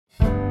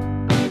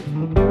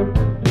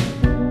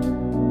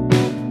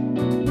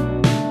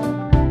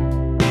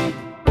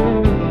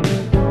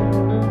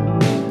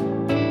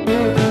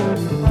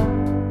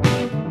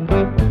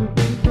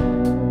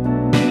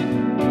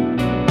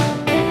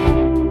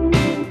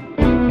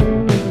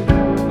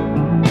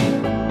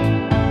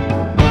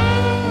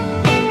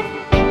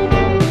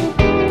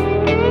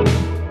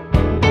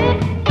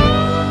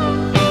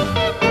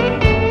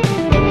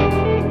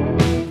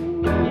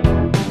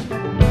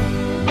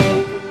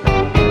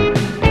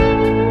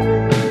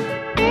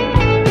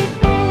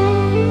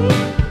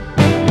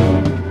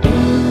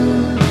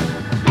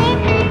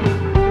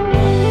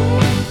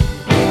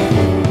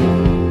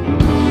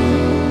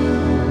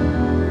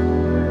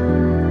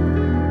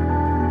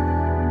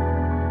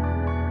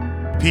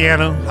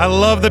piano. I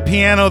love the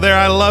piano there.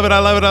 I love it. I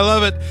love it. I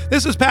love it.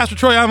 This is Pastor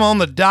Troy. I'm on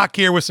the dock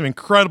here with some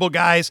incredible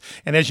guys.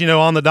 And as you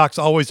know, On the Dock's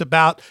always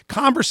about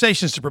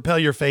conversations to propel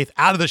your faith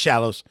out of the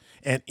shallows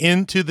and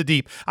into the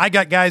deep. I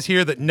got guys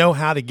here that know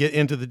how to get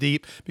into the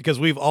deep because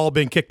we've all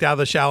been kicked out of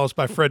the shallows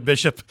by Fred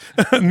Bishop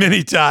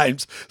many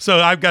times. So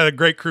I've got a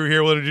great crew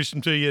here. We'll introduce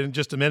them to you in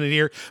just a minute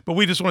here. But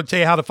we just want to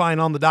tell you how to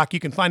find On the Dock. You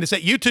can find us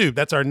at YouTube.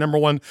 That's our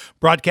 #1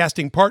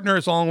 broadcasting partner,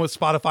 along with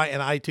Spotify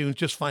and iTunes.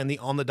 Just find the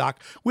On the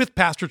Dock with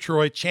Pastor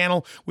Troy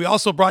channel. We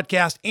also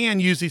broadcast and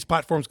use these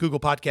platforms, Google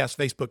Podcasts,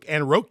 Facebook,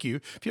 and Roku.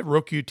 If you have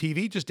Roku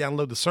TV, just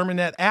download the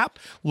SermonNet app.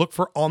 Look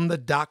for On the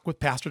Dock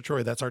with Pastor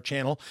Troy. That's our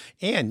channel.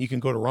 And you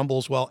can go to Rumble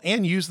as well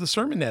and use the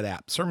SermonNet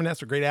app.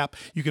 SermonNet's a great app.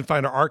 You can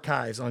find our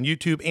archives on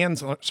YouTube and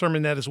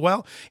SermonNet as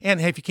well. And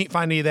hey, if you can't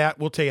find any of that,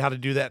 we'll tell you how to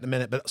do that in a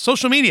minute. But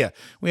social media,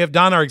 we have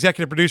Donna, our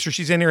executive producer.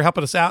 She's in here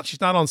helping us out.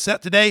 She's not on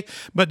set today,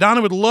 but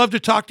Donna would love to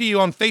talk to you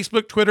on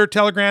Facebook, Twitter,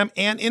 Telegram,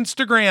 and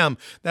Instagram.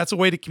 That's a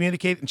way to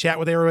communicate and chat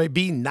with everybody.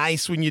 Be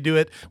nice when you do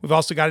it. We've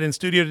also got it in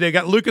studio today.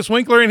 Got Lucas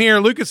Winkler in here.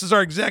 Lucas is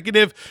our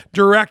executive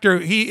director.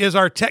 He is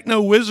our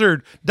techno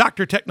wizard,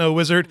 Dr. Techno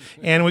Wizard.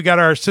 And we got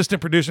our assistant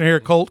producer here,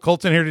 Colt.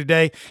 Colt's in here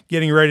today,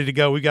 getting ready to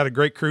go. We got a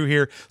great crew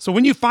here. So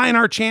when you find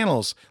our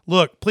channels,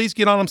 look, please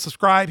get on them,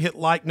 subscribe, hit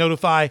like,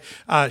 notify,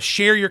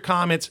 share your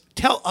comments.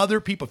 Tell other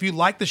people, if you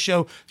like the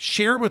show,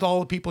 share it with all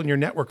the people in your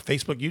network,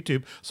 Facebook,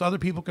 YouTube, so other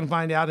people can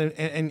find out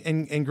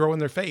and grow in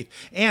their faith.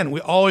 And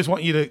we always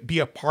want you to be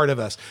a part of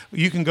us.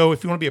 You can go,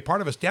 if you want to be a part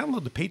of us,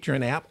 download the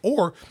Patreon app,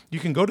 or you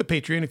can go to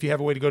Patreon. If you have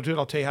a way to go to it,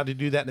 I'll tell you how to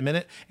do that in a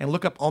minute. And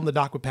look up On the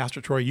Dock with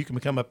Pastor Troy. You can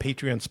become a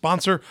Patreon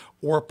sponsor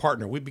or a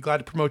partner. We'd be glad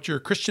to promote your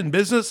Christian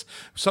business,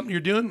 something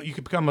you're doing. You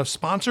can become a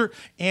sponsor,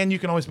 and you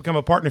can always become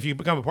a partner. If you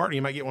become a partner,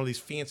 you might get one of these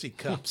fancy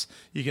cups.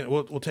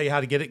 We'll tell you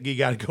how to get it. You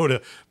got to go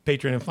to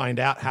Patreon and find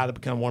out how to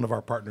become one of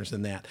our partners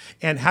in that.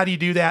 And how do you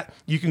do that?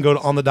 You can go to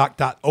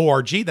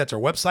onthedock.org. That's our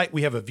website.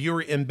 We have a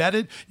viewer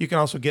embedded. You can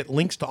also get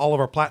links to all of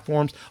our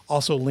platforms,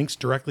 also links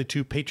directly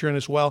to Patreon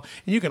as well.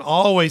 And you can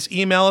always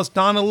email us.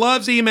 Donna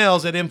loves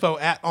emails at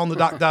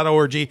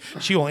info@onthedock.org.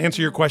 She will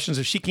answer your questions.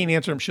 If she can't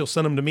answer them, she'll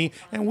send them to me,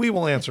 and we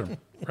will answer them.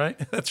 Right?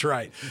 That's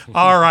right.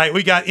 All right.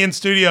 We got in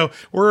studio.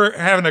 We're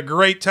having a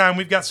great time.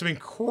 We've got some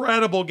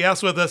incredible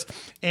guests with us,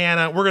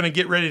 and we're going to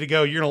get ready to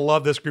go. You're going to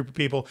love this group of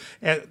people.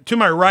 And to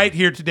my right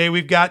here today,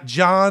 we've got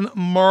John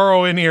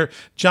Murrow in here.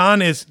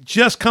 John is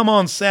just come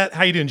on set.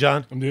 How you doing,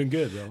 John? I'm doing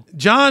good, bro.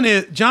 John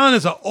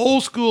is an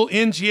old school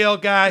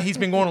NGL guy. He's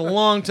been going a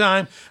long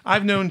time.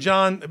 I've known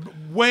John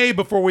way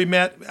before we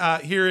met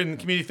here in the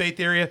community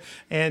faith area,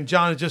 and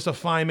John is just a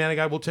fine man.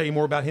 We'll tell you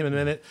more about him in a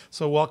minute.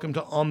 So welcome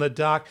to On the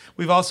Dock.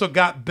 We've also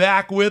got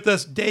back with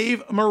us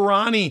Dave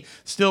Maragni,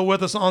 still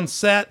with us on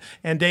set.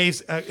 And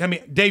Dave,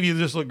 you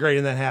just look great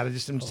in that hat. I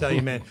just want to tell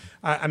you, man.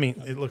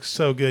 It looks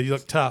so good. You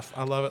look tough.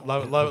 I love it,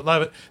 love it, love it,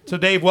 love it. So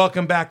Dave,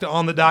 welcome back to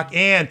On the Dock.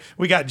 And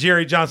we got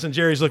Jerrie Johnson.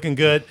 Jerry's looking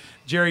good.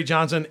 Jerrie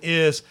Johnson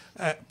is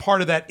part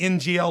of that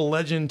NGL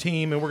Legend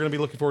team, and we're going to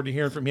be looking forward to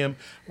hearing from him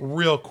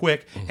real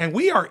quick. And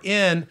we are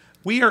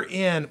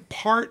in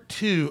part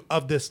 2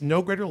 of this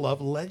No Greater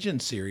Love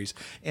Legends series.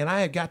 And I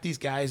have got these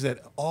guys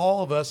that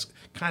all of us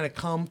kind of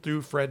come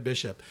through Fred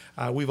Bishop.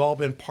 We've all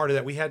been part of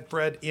that. We had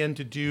Fred in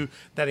to do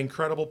that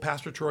incredible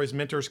Pastor Troy's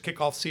Mentors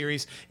kickoff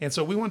series. And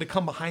so we wanted to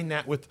come behind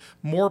that with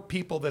more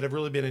people that have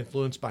really been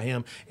influenced by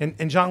him.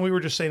 And John, we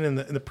were just saying in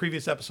the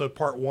previous episode,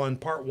 part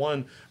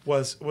one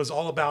was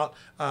all about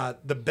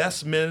the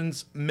best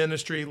men's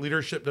ministry,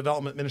 leadership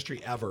development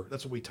ministry ever.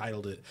 That's what we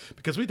titled it.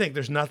 Because we think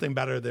there's nothing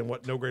better than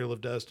what No Greater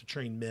Love does to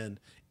train men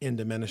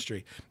into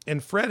ministry.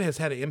 And Fred has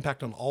had an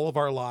impact on all of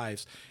our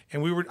lives.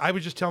 And I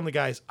was just telling the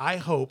guys, I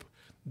hope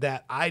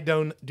that I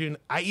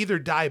either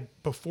die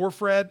before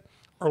Fred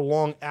or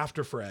long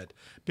after Fred.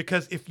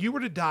 Because if you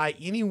were to die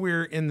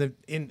anywhere in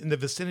the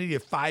vicinity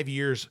of 5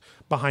 years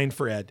behind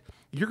Fred,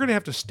 you're going to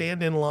have to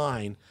stand in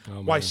line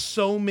why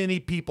so many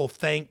people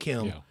thank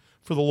him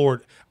for the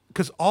Lord.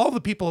 Because all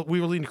the people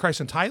we were leading to Christ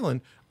in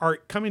Thailand are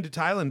coming to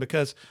Thailand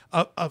because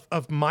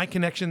of my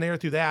connection there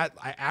through that.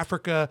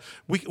 Africa,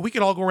 we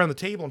could all go around the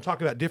table and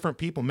talk about different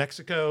people.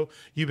 Mexico,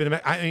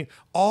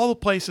 all the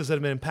places that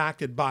have been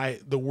impacted by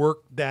the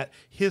work that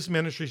his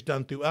ministry's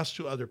done through us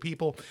to other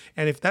people.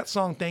 And if that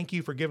song, Thank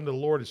You for Giving to the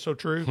Lord, is so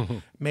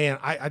true, man,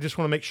 I just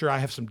want to make sure I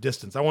have some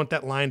distance. I want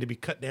that line to be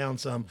cut down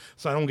some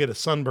so I don't get a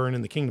sunburn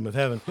in the kingdom of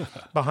heaven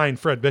behind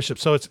Fred Bishop.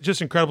 So it's just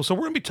incredible. So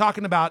we're going to be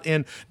talking about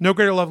in No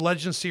Greater Love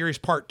Legends series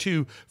part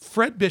 2,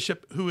 Fred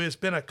Bishop, who has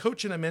been a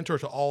coach and a mentor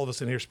to all of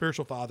us in here,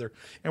 spiritual father.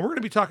 And we're going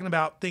to be talking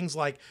about things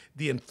like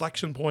the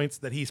inflection points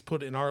that he's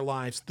put in our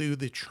lives through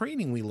the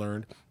training we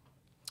learned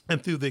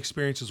and through the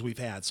experiences we've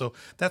had. So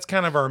that's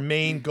kind of our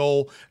main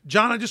goal.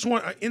 John, I just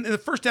want, in the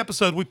first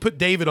episode, we put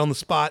David on the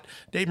spot.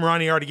 Dave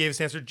Maragni already gave his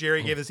answer.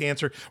 Jerry gave his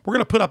answer. We're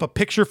going to put up a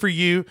picture for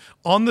you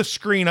on the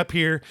screen up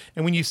here.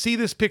 And when you see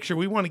this picture,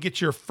 we want to get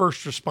your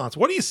first response.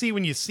 What do you see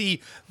when you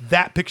see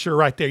that picture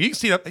right there? You can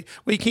see it.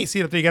 Well, you can't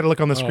see it up there. You got to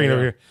look on the screen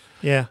over here.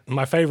 Yeah.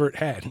 My favorite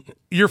hat.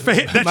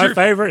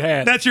 Favorite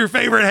hat. That's That's your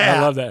favorite hat.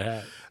 I love that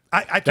hat.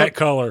 I took that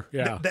color,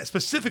 yeah. that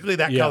specifically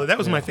that Yeah, color. That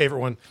was yeah. my favorite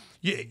one.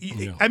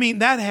 I mean,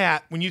 that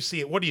hat. When you see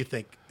it, what do you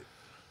think?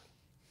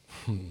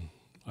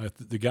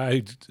 The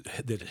guy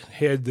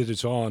that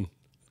it's on,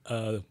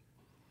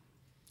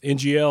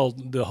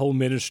 NGL, the whole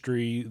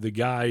ministry, the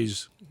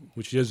guys,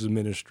 which is the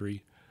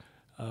ministry,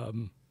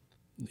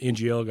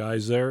 NGL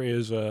guys, there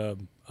is a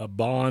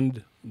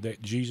bond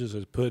that Jesus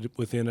has put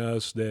within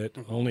us that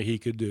only He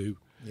could do.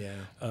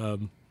 Yeah.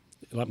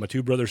 Like my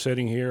two brothers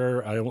sitting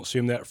here, I don't see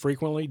them that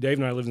frequently. Dave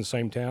and I live in the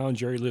same town.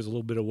 Jerry lives a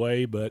little bit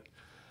away, but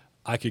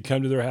I could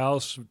come to their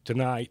house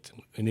tonight,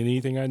 and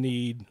anything I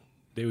need,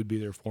 they would be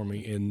there for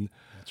me. And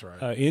That's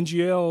right.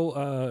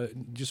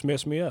 NGL just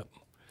messed me up.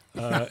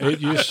 It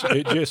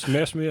just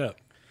messed me up.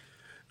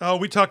 Oh,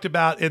 we talked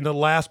about in the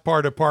last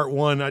part of part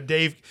one.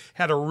 Dave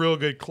had a real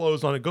good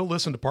close on it. Go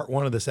listen to part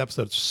one of this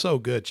episode. It's so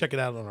good. Check it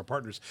out on our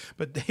partners.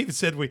 But Dave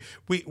said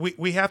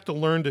we have to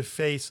learn to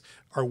face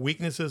our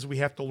weaknesses. We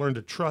have to learn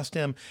to trust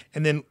Him.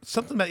 And then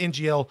something about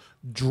NGL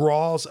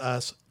draws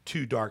us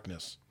to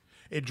darkness.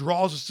 It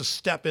draws us to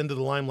step into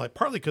the limelight,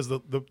 partly because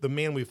the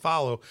man we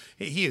follow,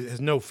 he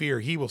has no fear.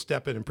 He will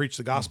step in and preach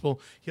the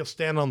gospel. He'll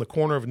stand on the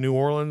corner of New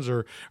Orleans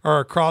or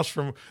across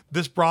from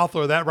this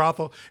brothel or that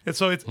brothel. And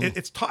so I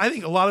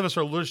think a lot of us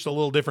are just a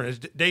little different. As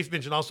Dave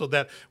mentioned also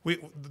that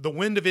the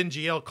wind of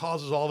NGL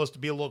causes all of us to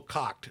be a little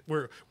cocked.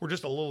 We're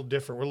just a little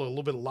different. We're a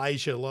little bit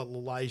Elijah, a little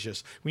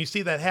Elijah's. When you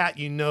see that hat,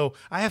 you know,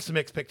 I have some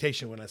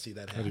expectation when I see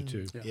that hat. I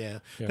do too. Yeah.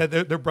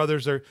 That they're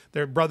brothers.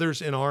 They're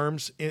brothers in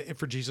arms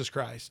for Jesus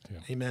Christ. Yeah.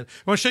 Amen.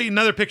 I want to show you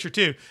another picture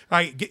too. All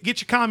right,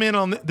 get your comment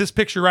on this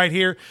picture right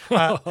here.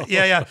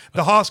 The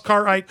Haas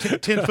Cartwright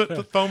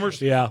 10-foot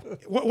foamers. Yeah.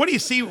 What do you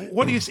see?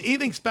 What do you see?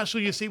 Anything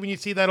special you see when you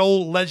see that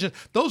old legend?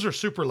 Those are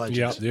super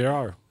legends. Yeah, they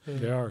are.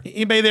 They are.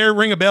 Anybody there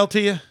ring a bell to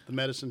you? The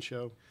Medicine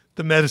Show.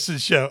 The Medicine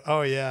Show.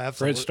 Oh yeah,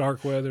 absolutely. Fred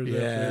Starkweather's up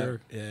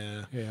there.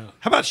 Yeah.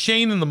 How about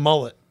Shane and the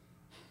mullet?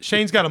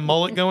 Shane's got a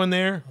mullet going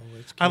there.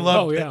 I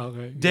love.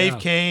 Dave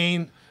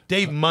Kane,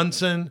 Dave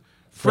Munson.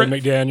 Fred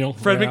McDaniel.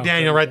 Fred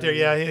McDaniel right there.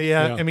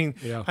 Yeah.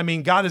 I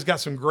mean, God has got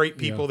some great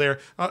people there.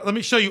 Let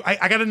me show you.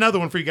 I got another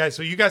one for you guys,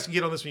 so you guys can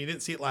get on this one. You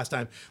didn't see it last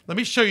time. Let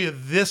me show you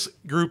this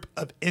group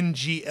of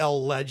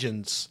NGL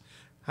legends.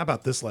 How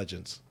about this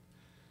legends?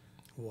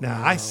 Wow.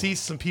 Now, I see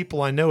some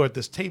people I know at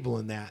this table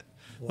in that.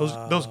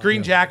 Those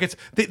green jackets.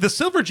 The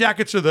silver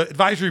jackets are the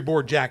advisory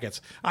board jackets.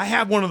 I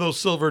have one of those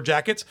silver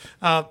jackets.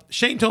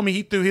 Shane told me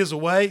he threw his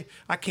away.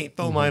 I can't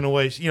throw mine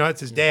away. You know,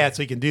 it's his dad,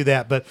 so he can do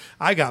that. But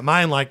I got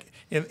mine like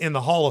in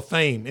the Hall of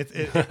Fame.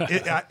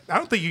 I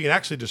don't think you can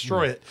actually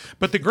destroy it.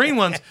 But the green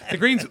ones,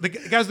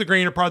 the guys, the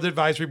green are part of the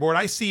advisory board.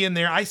 I see in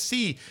there. I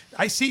see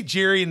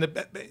Jerry in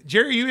the.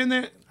 Jerry, are you in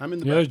there? I'm in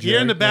the back.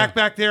 You're in the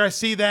back there. I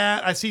see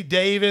that. I see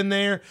Dave in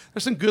there.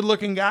 There's some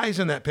good-looking guys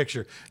in that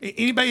picture.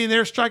 Anybody in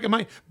there strike a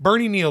mind?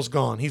 Bernie Neal's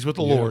gone. He's with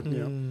the Lord.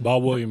 Yeah.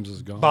 Bob Williams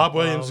is gone. Bob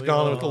Williams is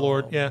gone with the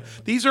Lord. Yeah.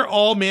 These are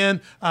all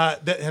men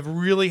that have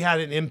really had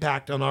an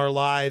impact on our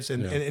lives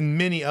and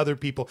many other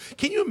people.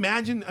 Can you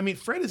imagine? I mean,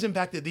 Fred has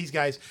impacted these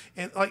guys.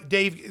 And like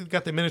Dave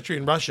got the ministry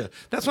in Russia.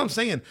 That's what I'm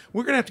saying.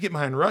 We're going to have to get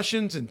behind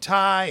Russians and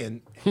Thai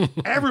and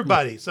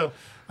everybody. So,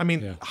 I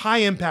mean, high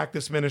impact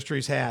this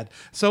ministry's had.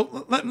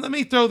 So let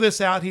me throw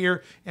this out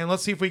here, and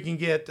let's see if we can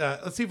get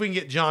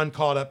John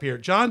caught up here.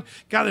 John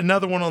got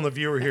another one on the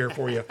viewer here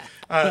for you.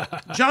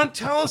 John,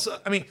 tell us.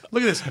 I mean,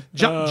 look at this.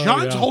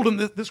 John told him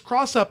that this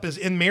cross up is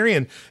in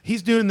Marion.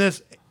 He's doing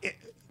this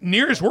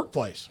near his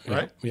workplace,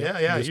 right?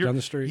 Yeah. Just down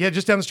the street. Yeah,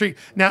 just down the street.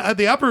 Now,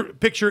 the upper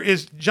picture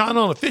is John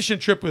on a fishing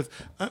trip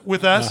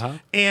with us,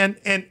 and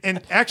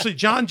actually,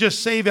 John just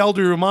saved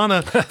Elder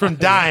Romana from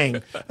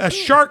dying. A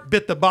shark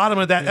bit the bottom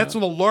of that. Yeah. That's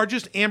one of the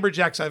largest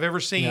amberjacks I've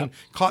ever seen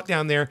caught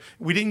down there.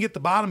 We didn't get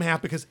the bottom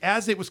half because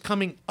as it was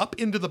coming up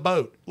into the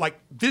boat, like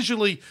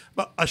visually,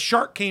 a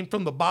shark came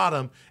from the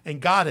bottom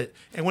and got it.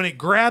 And when it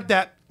grabbed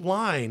that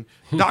line,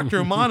 Dr.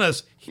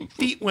 Romana's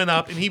feet went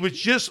up and he was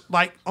just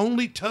like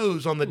only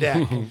toes on the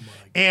deck.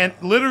 And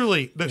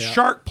literally the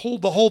shark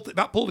pulled the whole thing,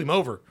 about pulled him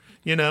over,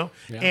 you know,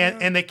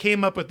 and they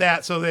came up with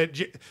that. So that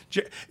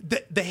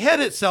the head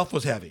itself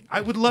was heavy.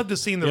 I would love to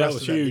see the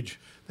rest of that. Huge.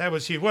 That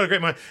was huge. What a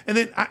great mind. And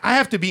then I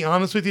have to be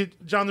honest with you,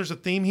 John, there's a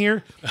theme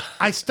here.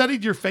 I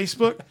studied your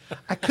Facebook.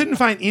 I couldn't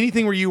find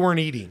anything where you weren't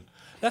eating.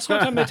 That's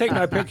what time they take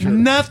my picture.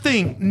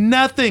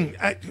 Nothing.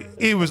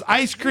 It was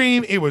ice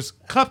cream. It was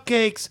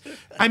cupcakes.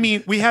 I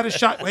mean, we had a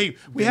shot. Hey,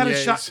 we had a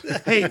shot.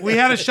 Hey, we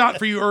had a shot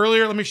for you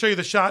earlier. Let me show you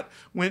the shot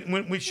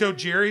when we showed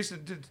Jerry's.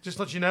 Just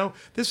to let you know,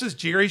 this is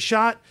Jerry's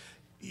shot.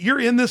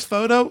 You're in this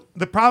photo.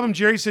 The problem,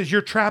 Jerry says,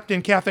 you're trapped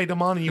in Cafe Des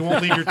Moines and you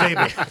won't leave your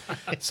table.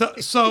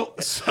 So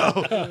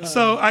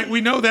we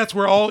know that's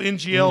where all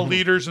NGL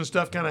leaders and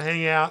stuff kind of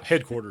hang out.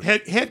 Headquarters.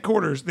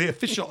 Headquarters, the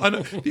official,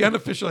 the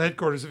unofficial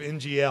headquarters of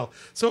NGL.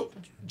 So,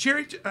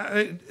 Jerry,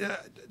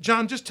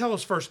 John, just tell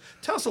us first.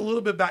 Tell us a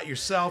little bit about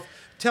yourself.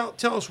 Tell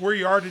us where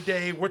you are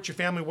today, what's your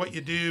family, what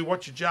you do,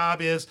 what your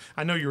job is.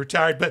 I know you're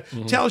retired, but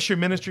tell us your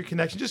ministry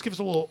connection. Just give us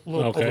a little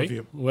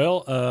overview.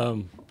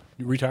 Well,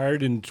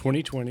 retired in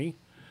 2020.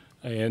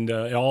 And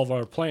all of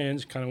our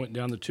plans kind of went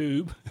down the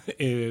tube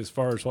as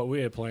far as what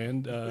we had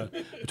planned.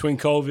 Between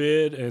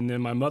COVID and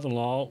then my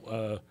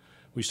mother-in-law,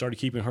 we started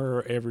keeping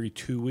her every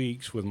 2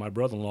 weeks with my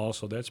brother-in-law,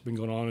 so that's been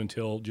going on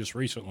until just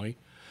recently.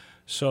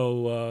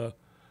 So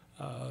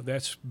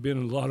that's been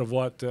a lot of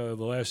what the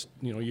last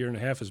year and a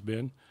half has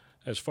been.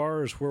 As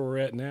far as where we're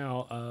at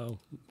now,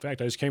 in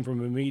fact, I just came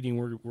from a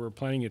meeting. We're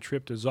planning a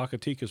trip to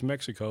Zacatecas,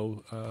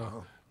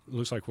 Mexico.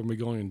 Looks like we'll be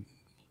going,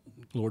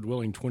 Lord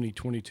willing,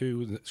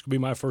 2022. It's going to be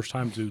my first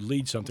time to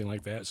lead something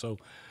like that, so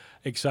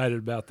excited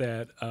about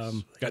that.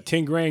 Got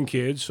 10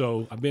 grandkids,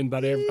 so I've been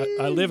about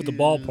I live at the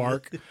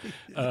ballpark.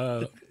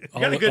 You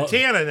got a good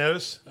tan, I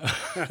notice.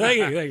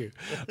 Thank you.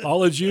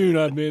 All of June,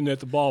 I've been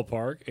at the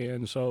ballpark,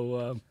 and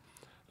so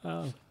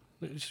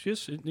it's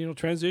just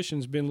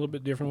transition's been a little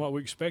bit different than what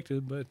we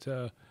expected,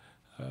 but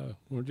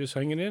we're just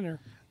hanging in there.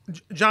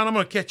 John, I'm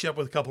going to catch you up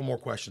with a couple more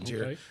questions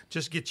here. Okay.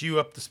 Just get you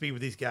up to speed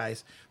with these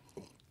guys.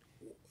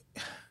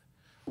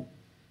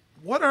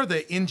 What are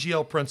the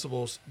NGL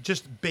principles,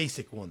 just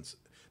basic ones,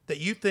 that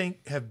you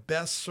think have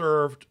best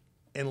served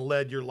and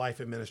led your life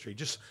in ministry?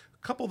 Just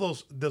a couple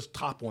of those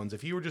top ones.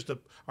 If you were just to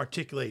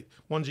articulate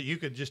ones that you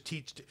could just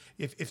teach,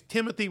 if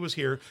Timothy was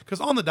here,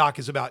 because On the Dock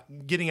is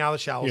about getting out of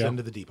the shallows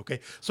into the deep. Okay,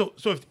 so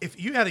if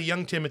you had a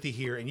young Timothy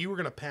here and you were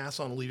going to pass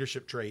on a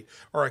leadership trait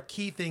or a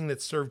key thing that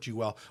served you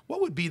well,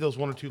 what would be those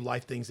one or two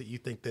life things that you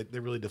think that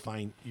really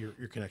define your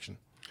connection?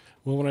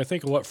 Well, when I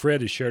think of what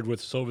Fred has shared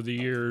with us over the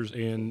years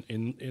and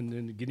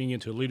getting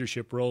into a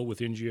leadership role with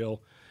NGL,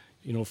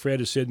 Fred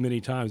has said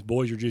many times,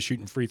 boys are just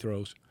shooting free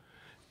throws.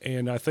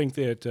 And I think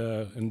that,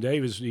 and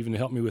Dave has even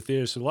helped me with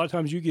this, a lot of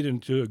times you get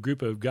into a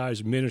group of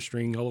guys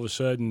ministering, all of a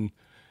sudden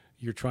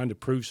you're trying to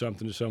prove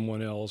something to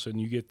someone else,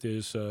 and you get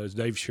this, as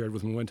Dave shared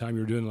with me one time,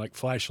 you were doing like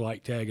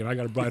flashlight tag, and I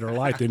got a brighter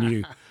light than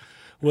you.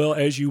 Well,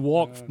 as you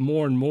walk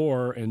more and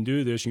more and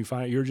do this, you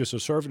find you're just a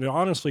servant. And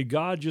honestly,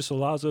 God just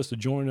allows us to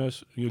join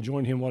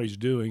him what he's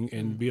doing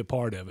and be a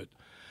part of it.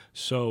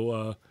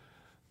 So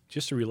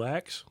just to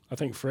relax. I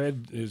think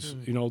Fred is,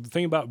 the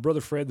thing about Brother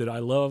Fred that I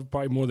love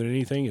probably more than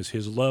anything is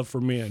his love for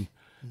men.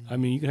 I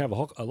mean, you can have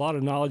a lot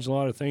of knowledge, a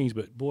lot of things,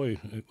 but boy,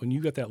 when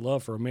you got that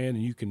love for a man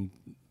and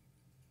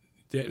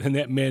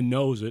that man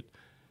knows it,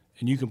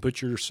 and you can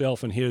put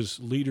yourself in his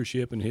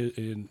leadership and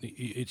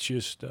it's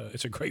just,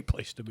 it's a great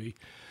place to be.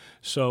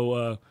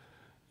 So,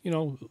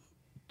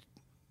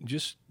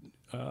 just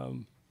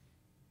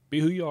be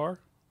who you are,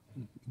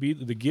 be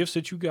the gifts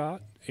that you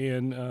got,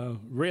 and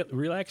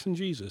relax in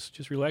Jesus.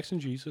 Just relax in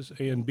Jesus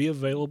and be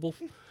available.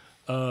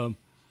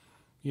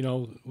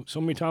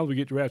 So many times we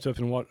get wrapped up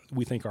in what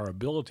we think our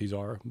abilities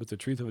are, but the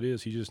truth of it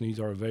is he just needs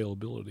our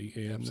availability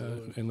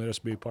and let us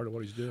be a part of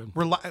what he's doing.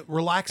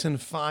 Relax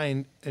and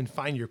find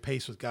your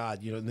pace with God.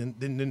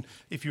 Then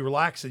if you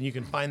relax and you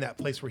can find that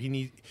place where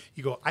you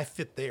go, I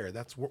fit there.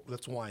 That's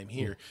why I'm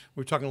here.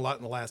 We were talking a lot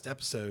in the last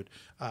episode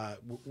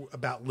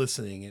about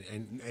listening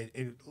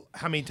and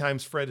how many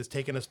times Fred has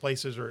taken us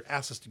places or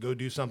asked us to go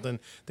do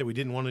something that we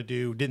didn't want to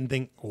do, didn't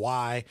think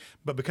why,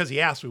 but because he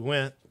asked, we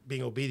went.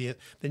 Being obedient,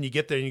 then you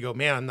get there and you go,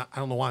 man, I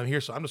don't know why I'm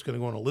here, so I'm just going to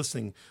go on a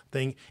listening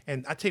thing.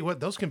 And I tell you what,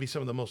 those can be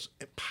some of the most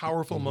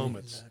powerful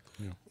moments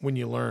when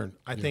you learn.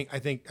 I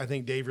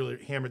think Dave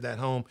really hammered that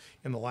home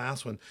in the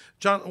last one.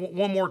 John,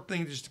 one more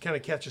thing just to kind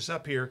of catch us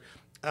up here.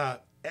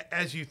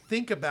 As you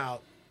think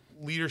about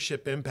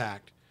leadership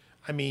impact,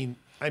 I mean,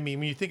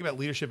 when you think about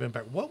leadership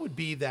impact, what would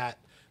be that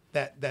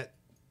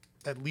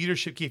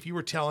leadership key? If you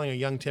were telling a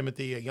young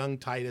Timothy, a young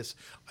Titus,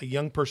 a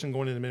young person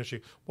going into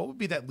ministry, what would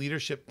be that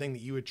leadership thing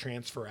that you would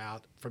transfer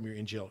out from your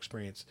NGL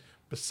experience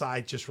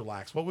besides just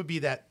relax? What would be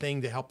that thing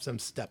that helps them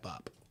step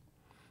up?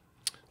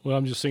 Well,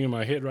 I'm just thinking in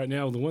my head right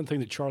now, the one thing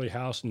that Charlie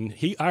Houston,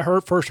 I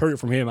first heard it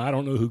from him. I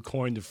don't know who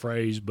coined the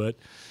phrase, but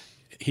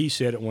he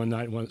said it one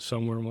night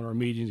somewhere in one of our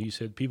meetings. He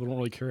said, people don't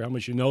really care how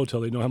much you know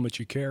until they know how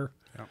much you care.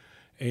 Yeah.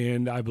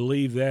 And I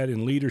believe that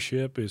in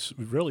leadership is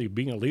really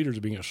being a leader is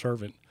being a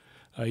servant.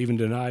 Even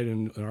tonight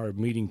in our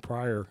meeting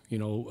prior,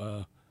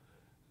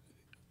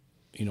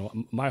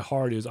 my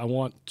heart is I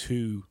want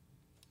to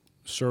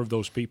serve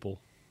those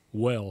people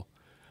well.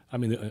 I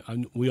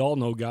mean, we all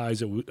know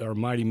guys that are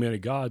mighty men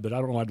of God, but I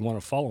don't know I'd want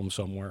to follow them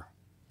somewhere.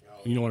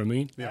 You know what I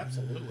mean? Yeah,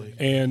 absolutely.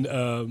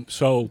 And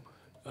so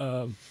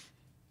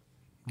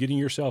getting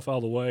yourself out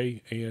of the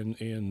way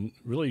and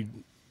really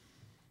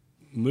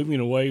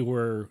moving away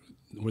where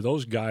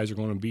those guys are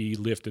going to be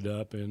lifted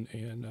up and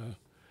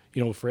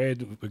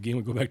Fred, again,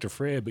 we go back to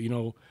Fred, but,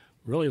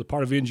 really the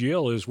part of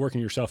NGL is working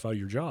yourself out of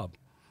your job.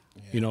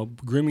 Yeah.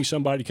 Grooming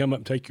somebody to come up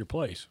and take your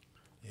place.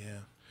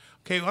 Yeah.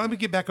 Okay, well, let me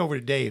get back over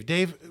to Dave.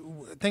 Dave,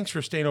 thanks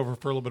for staying over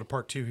for a little bit of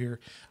part two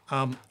here.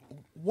 We're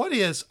going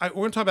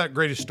to talk about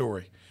greatest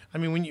story. I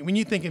mean, when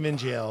you think of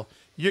NGL,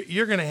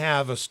 you're going to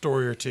have a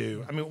story or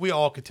two. I mean, we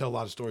all could tell a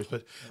lot of stories,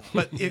 but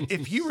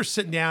if you were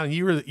sitting down and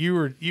you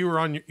were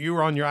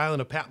on your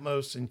island of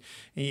Patmos and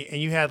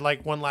you had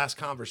like one last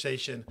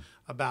conversation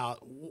about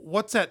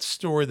what's that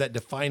story, that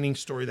defining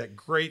story, that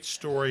great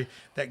story,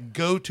 that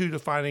go-to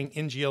defining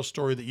NGL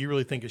story that you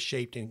really think has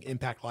shaped and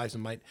impact lives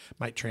and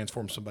might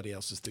transform somebody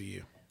else's through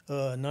you.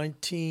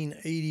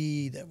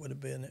 1980, that would have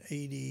been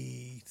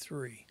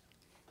 83.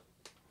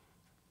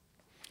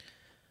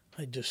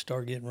 I just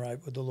started getting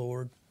right with the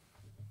Lord.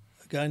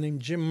 A guy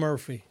named Jim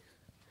Murphy.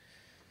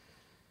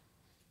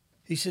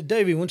 He said,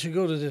 Davey, why don't you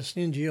go to this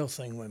NGL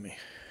thing with me?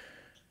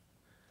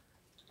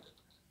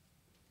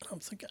 I'm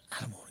thinking,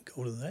 I don't want to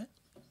go to that.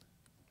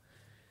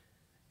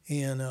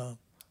 And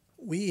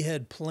we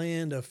had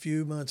planned a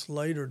few months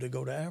later to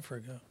go to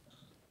Africa.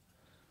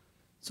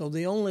 So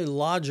the only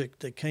logic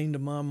that came to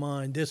my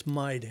mind, this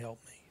might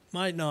help me.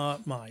 Might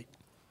not, might,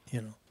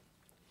 you know.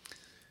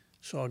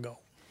 So I go.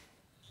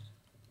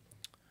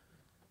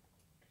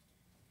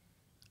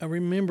 I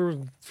remember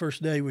the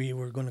first day we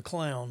were going to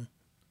clown,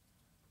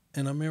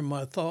 and I remember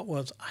my thought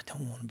was, I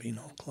don't want to be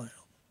no clown.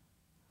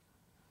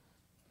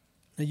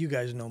 Now, you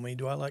guys know me.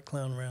 Do I like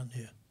clowning around?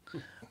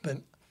 Yeah. But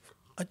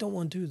I don't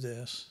want to do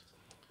this.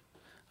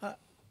 I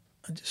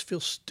just feel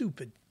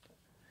stupid.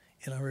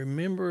 And I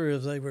remember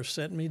as they were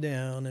setting me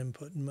down and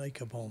putting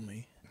makeup on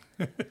me,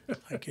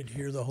 I could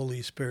hear the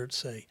Holy Spirit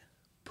say,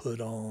 put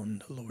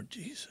on the Lord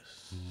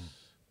Jesus. Mm.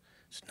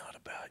 It's not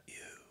about you.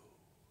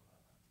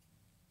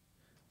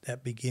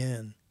 That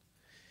began.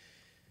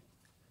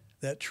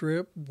 That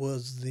trip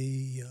was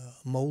the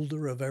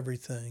molder of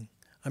everything.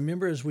 I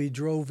remember as we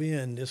drove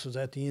in, this was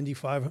at the Indy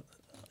 500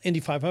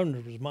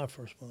 was my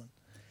first one.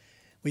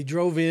 We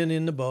drove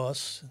in the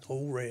bus,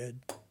 old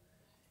red,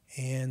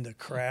 and the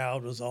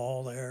crowd was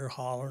all there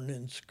hollering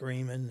and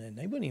screaming, and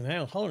they wouldn't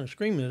even hollering and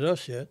screaming at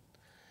us yet.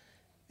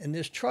 And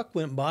this truck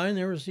went by, and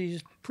there was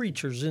these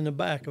preachers in the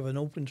back of an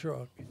open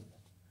truck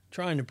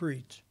trying to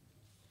preach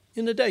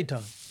in the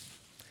daytime.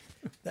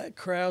 That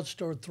crowd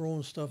started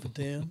throwing stuff at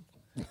them.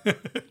 They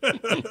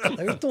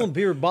were throwing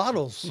beer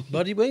bottles,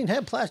 buddy. We didn't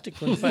have plastic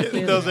ones back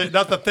then.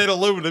 Not the thin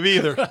aluminum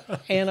either.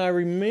 And I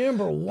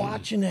remember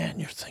watching that,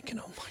 and you're thinking,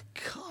 oh, my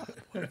God,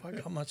 what have I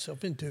got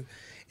myself into?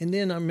 And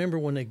then I remember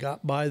when they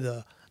got by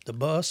the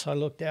bus, I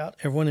looked out.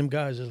 Every one of them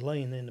guys is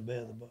laying in the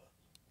bed of the bus.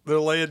 They're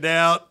laying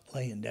down.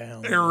 Laying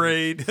down. Air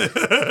raid.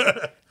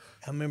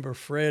 I remember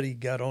Freddie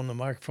got on the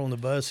microphone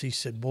of the bus. He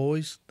said,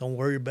 boys, don't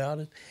worry about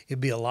it. It'd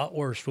be a lot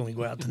worse when we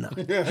go out tonight.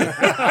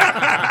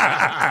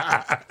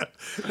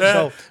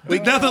 So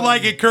nothing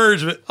like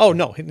encouragement. Oh,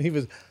 no. He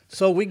was.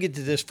 So we get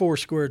to this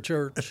Foursquare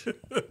church.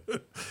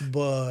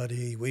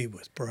 Buddy, we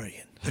was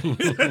praying.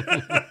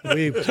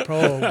 We was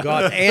praying, oh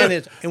God.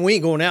 And we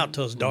ain't going out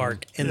till it's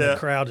dark. And the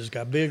crowd has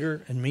got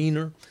bigger and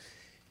meaner.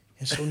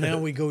 And so now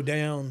we go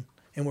down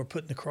and we're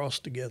putting the cross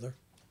together.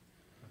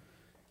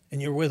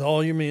 And you're with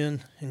all your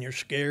men, and you're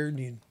scared.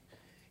 And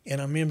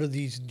I remember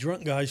these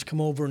drunk guys come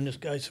over, and this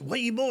guy said, what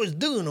are you boys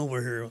doing over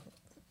here?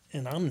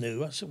 And I'm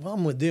new. I said, well,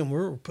 I'm with them.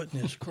 We're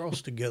putting this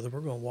cross together.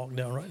 We're going to walk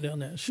right down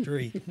that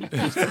street.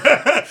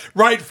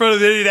 Right in front of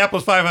the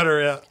Indianapolis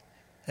 500, yeah.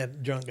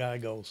 That drunk guy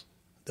goes,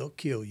 they'll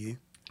kill you.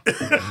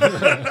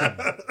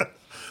 I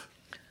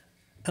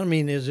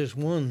mean, there's this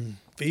one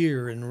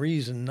fear and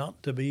reason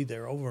not to be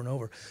there over and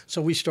over.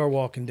 So we start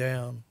walking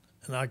down.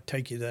 And I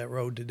take you that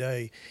road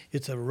today.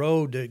 It's a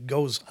road that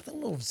goes, I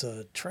don't know if it's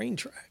a train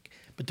track,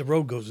 but the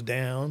road goes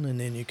down and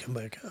then you come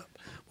back up.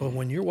 Well,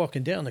 when you're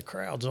walking down, the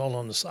crowd's all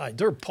on the side.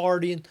 They're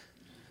partying.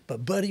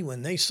 But, buddy,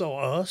 when they saw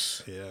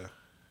us,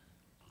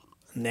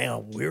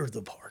 now we're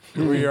the party.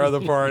 We are the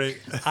party.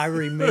 I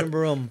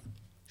remember them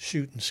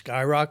shooting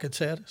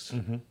skyrockets at us.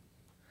 Mm-hmm.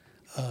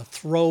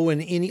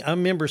 Throwing I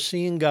remember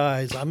seeing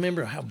guys, I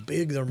remember how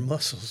big their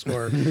muscles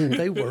were.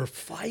 They were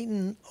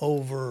fighting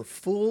over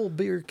full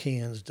beer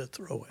cans to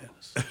throw at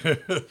us.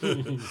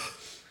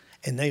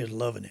 And they were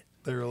loving it.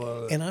 They were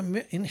loving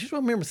it. And here's what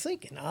I remember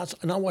thinking. I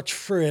watched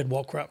Fred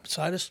walk right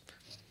beside us.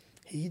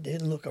 He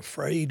didn't look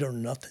afraid or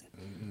nothing.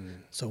 Mm-hmm.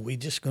 So we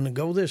just going to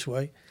go this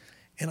way.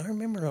 And I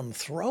remember them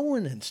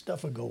throwing and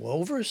stuff would go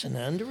over us and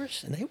under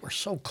us. And they were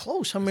so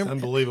close. I remember.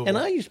 It's unbelievable. And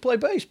I used to play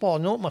baseball.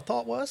 You know what my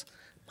thought was?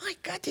 My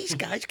God, these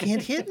guys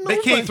can't hit nobody.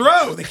 They can't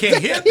throw. They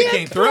can't hit. They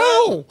can't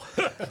throw.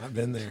 I've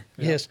been there.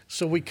 Yes.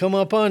 So we come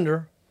up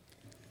under,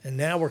 and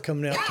now we're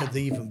coming out to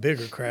the even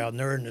bigger crowd, and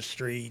they're in the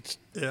streets.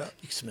 Yeah.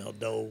 You smell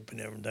dope and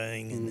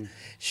everything, and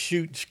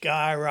shooting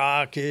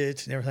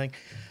skyrockets and everything.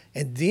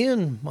 And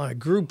then my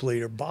group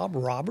leader, Bob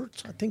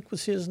Roberts, I think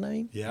was his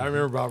name. Yeah, I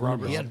remember Bob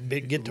Roberts. He had a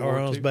big guitar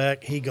on his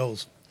back. He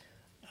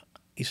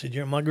said,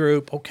 you're in my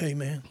group. Okay,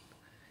 man.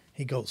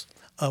 He goes,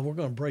 we're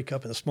going to break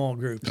up in a small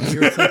group. And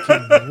you're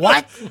thinking,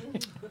 what?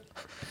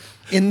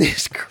 In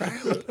this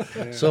crowd?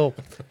 Yeah. So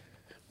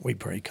we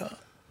break up.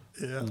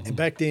 Yeah. And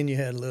back then you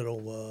had a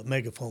little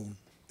megaphone.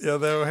 Yeah,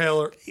 the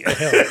O'Haler. Yeah.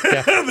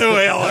 The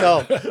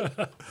O'Haler.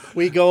 So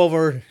we go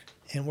over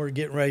and we're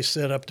getting ready to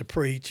set up to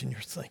preach, and you're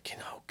thinking,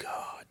 oh,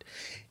 God.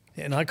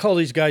 And I call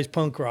these guys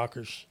punk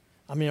rockers.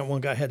 I mean,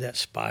 one guy had that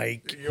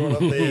spike.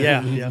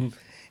 Yeah. And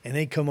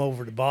they come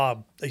over to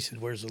Bob. They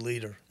said, where's the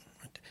leader?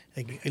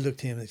 He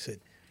looked at him and they said,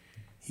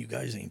 you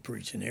guys ain't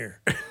preaching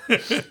here.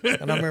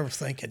 And I remember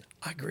thinking,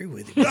 I agree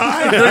with you.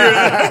 I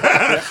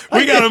agree.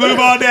 We got to move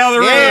on down the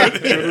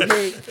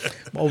road.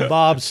 Well,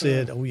 Bob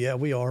said, oh, yeah,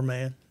 we are,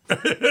 man.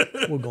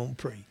 We're going to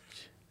preach.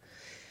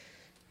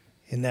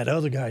 And that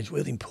other guy's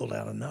with him pulled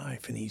out a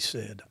knife, and he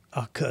said,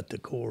 "I'll cut the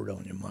cord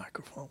on your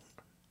microphone."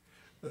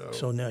 Oh.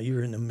 So now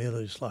you're in the middle.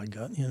 It's like,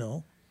 you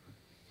know,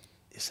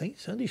 this ain't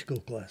Sunday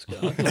school class,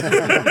 God.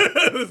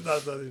 It's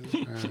not Sunday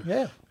school.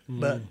 Yeah,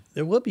 but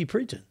there will be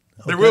preaching.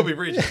 Okay? There will be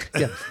preaching.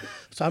 Yeah.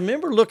 So I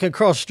remember looking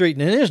across the street,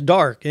 and it's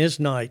dark, and it's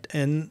night.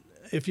 And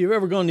if you've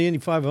ever gone to Indy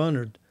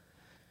 500,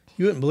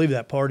 you wouldn't believe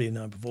that party the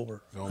night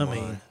before. Oh, I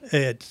mean,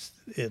 it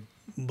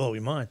blew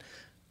your mind.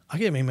 I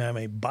can't even imagine how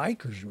many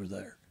bikers were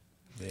there.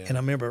 Yeah. And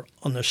I remember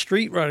on the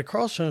street right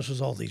across from us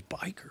was all these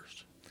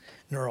bikers.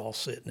 And they're all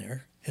sitting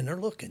there, and they're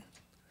looking.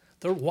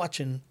 They're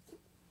watching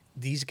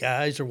these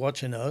guys are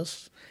watching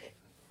us.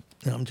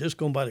 And I'm just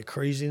going by the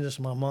craziness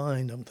of my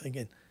mind. I'm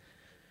thinking,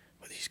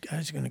 well, these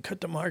guys are going to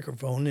cut the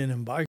microphone in,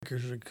 and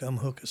bikers are going to come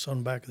hook us on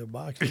the back of their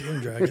bikes. They're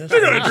going to drag us.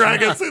 They're going to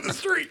drag us through the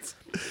streets.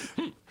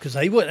 Because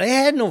they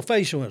had no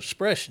facial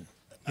expression.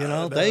 You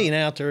know, they ain't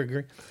out there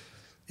agreeing.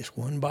 This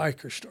one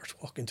biker starts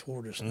walking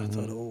toward us, and I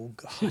thought, oh,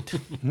 God.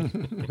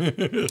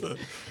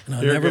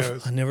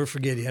 And I never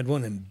forget, he had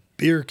one of them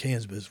beer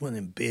cans, but it's one of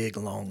them big,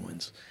 long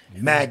ones.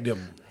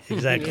 Magnum.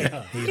 Exactly.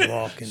 Yeah. He's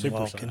walking.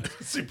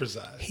 Super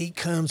size. He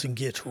comes and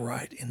gets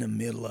right in the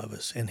middle of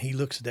us, and he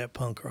looks at that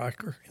punk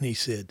rocker, and he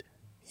said,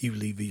 "You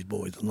leave these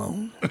boys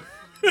alone."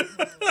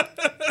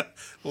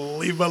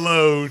 Leave them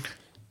alone.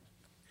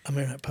 I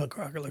remember that punk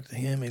rocker looked at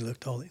him, he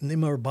looked all, and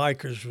them other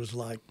bikers was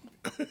like,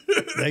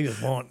 they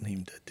was wanting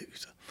him to do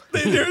something.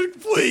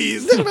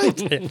 Please.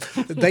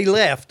 They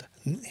left.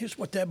 Here's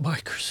what that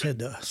biker said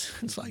to us.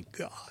 It's like,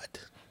 God,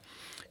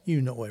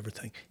 you know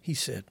everything. He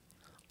said,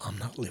 "I'm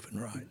not living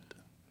right.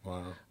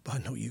 Wow. But I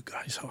know you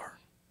guys are."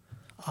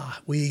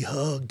 We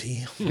hugged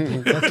him.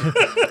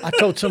 I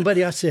told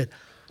somebody, I said,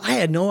 I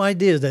had no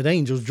idea that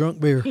angels drunk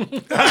beer.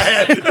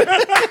 That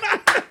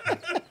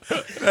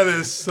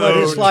is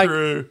so true. Like,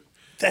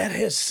 that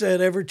has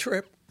said every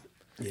trip.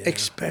 Yeah.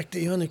 Expect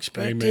the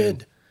unexpected.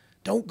 Amen.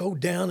 Don't go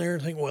down there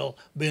and think, well,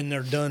 been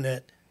there, done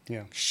that.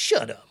 Yeah.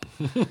 Shut up.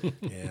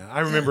 Yeah,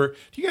 I remember.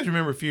 Do you guys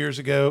remember a few years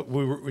ago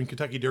we were in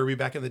Kentucky Derby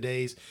back in the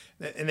days,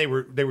 and they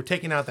were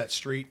taking out that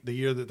street the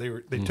year that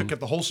they took out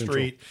the whole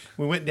street.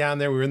 We went down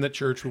there. We were in the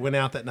church. We went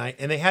out that night,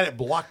 and they had it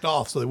blocked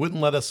off so they wouldn't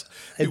let us.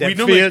 We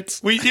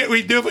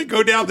definitely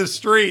go down the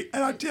street,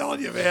 and I'm telling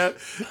you, man,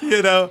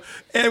 you know.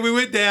 And we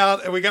went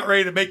down, and we got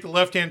ready to make the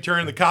left-hand turn.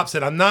 And the cop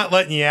said, "I'm not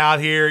letting you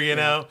out here," you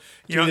know.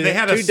 You know, they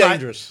had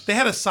they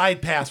had a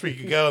side pass where you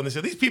could go, and they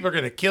said, "These people are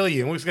going to kill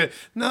you." And we said,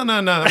 "No,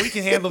 we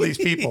can handle these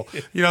people.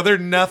 You know, they're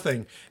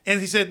nothing."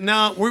 And he said,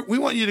 "No, we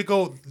want you to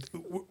go.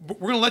 We're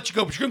going to let you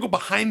go, but you're going to go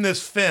behind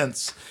this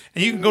fence,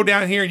 and you can go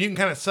down here, and you can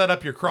kind of set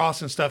up your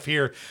cross and stuff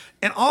here."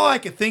 And all I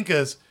could think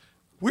is,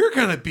 we're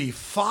going to be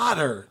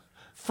fodder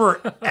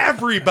for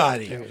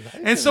everybody.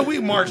 And so we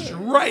marched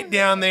right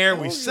down there.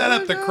 We set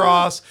up the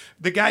cross.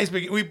 The guys,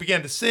 we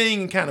began to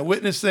sing and kind of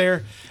witness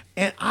there.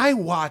 And I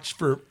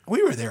watched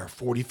we were there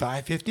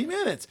 45, 50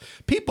 minutes.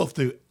 People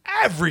threw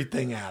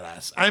everything at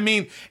us. I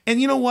mean, and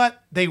you know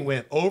what? They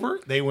went over,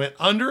 they went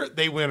under,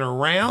 they went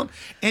around.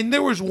 And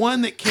there was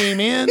one that came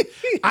in.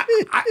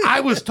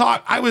 I was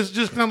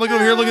just kind of looking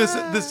over here, looking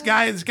at this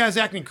guy's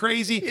acting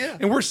crazy. Yeah.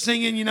 And we're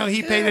singing, you know,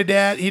 he paid a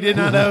debt he did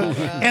not owe.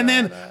 And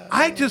then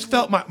I just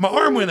felt my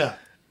arm went up.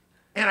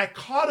 And I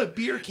caught a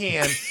beer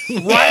can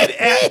right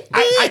at.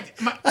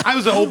 I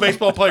was an old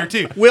baseball player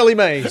too. Willie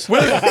Mays.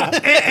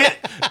 And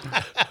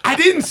I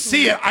didn't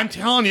see it. I'm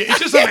telling you, it's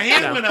just my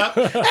hand went up,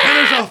 and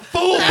there's a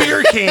full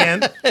beer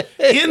can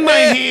in my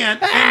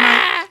hand,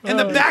 and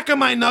the back of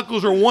my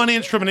knuckles are 1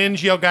 inch from an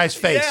NGL guy's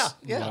face.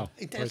 Yeah. Wow.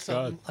 That's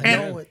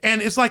something.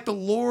 And it's like the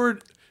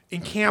Lord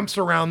encamps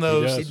around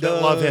those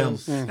that love him.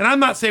 And I'm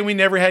not saying we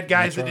never had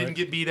guys that didn't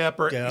get beat up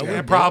or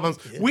had problems.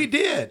 Yeah. We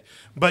did.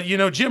 But, you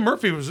know, Jim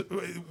Murphy we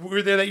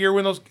were there that year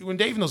when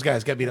Dave and those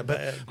guys got beat up.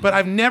 But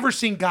I've never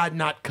seen God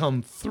not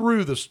come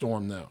through the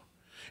storm, though.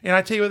 And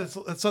I tell you what,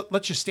 it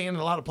lets you stand in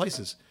a lot of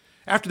places.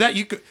 After that,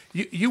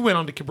 you went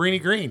on to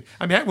Cabrini Green.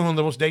 I mean, that was one of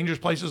the most dangerous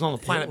places on the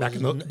planet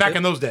back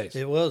in those days.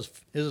 It was.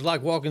 It was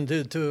like walking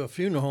to a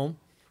funeral home.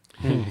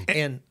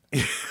 And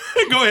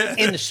go ahead.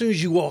 And as soon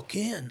as you walk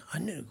in, I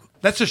knew.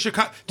 That's a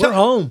Chicago. We're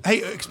home.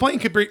 Hey, explain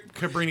Cabrini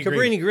Green.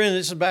 Cabrini Green,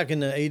 this is back in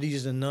the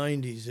 80s and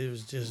 90s. It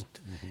was just,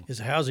 it's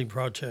a housing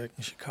project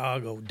in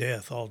Chicago,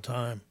 death all the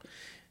time.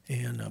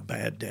 And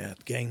bad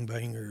death,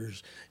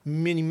 gangbangers.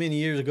 Many, many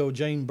years ago,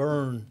 Jane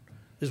Byrne,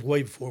 this is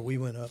way before we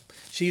went up.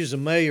 She was the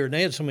mayor, and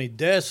they had so many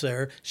deaths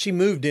there, she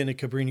moved into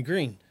Cabrini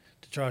Green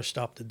to try to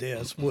stop the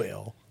deaths.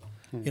 Well,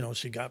 you know,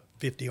 she got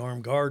 50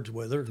 armed guards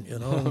with her, you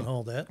know, and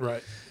all that.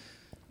 Right.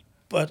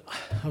 But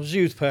I was a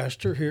youth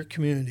pastor here at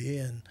Community,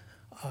 and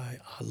I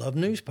love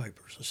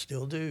newspapers. I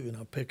still do. And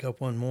I pick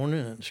up one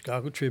morning in the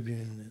Chicago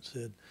Tribune, and it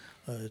said,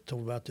 it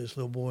told about this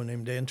little boy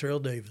named Dan Terrell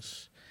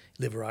Davis.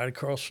 He lived right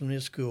across from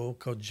this school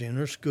called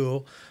Jenner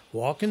School,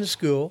 walking to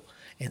school,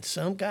 and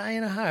some guy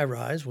in a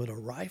high-rise with a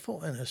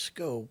rifle and a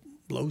scope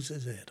blows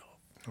his head off.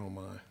 Oh,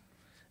 my.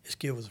 This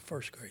kid was a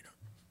first grader.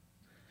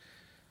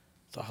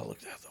 So I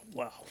looked at it, I thought,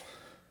 wow.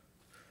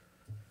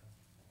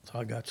 So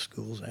I got the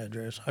school's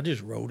address. I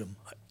just wrote him.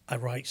 I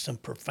write some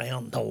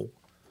profound, no,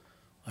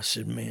 I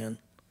said, man,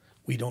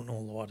 we don't know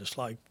what it's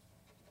like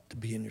to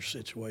be in your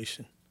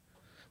situation,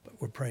 but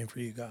we're praying for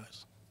you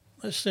guys.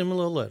 Let's send him a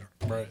little letter.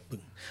 Right.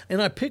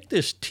 And I picked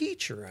this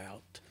teacher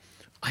out.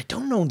 I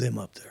don't know them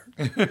up there.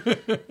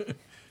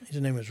 His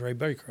name was Ray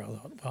Baker. I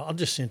thought, well, I'll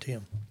just send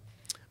him.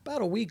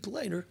 About a week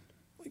later,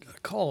 we got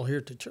a call here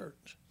at the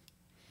church.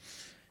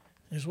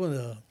 There's one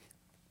of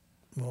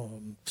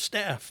the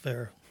staff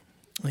there.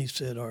 He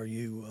said, are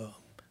you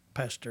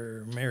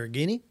Pastor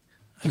Maragni?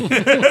 Yeah,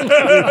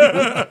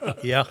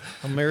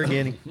 I'm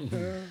Maragni.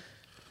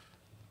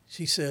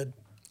 She said,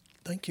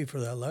 thank you for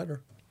that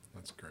letter.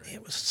 That's great.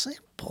 It was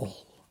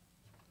simple.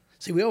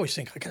 See, we always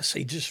think, I got to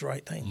say just the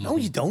right thing. No,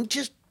 you don't.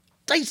 Just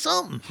say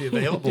something. Be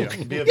available.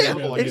 Be Yeah,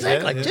 available. Like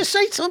exactly. You said. Just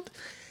say something.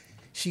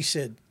 She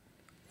said,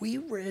 we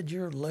read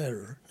your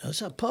letter. Now,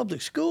 it's a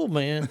public school,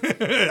 man.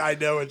 I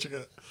know what you're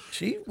going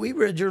to. We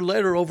read your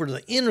letter over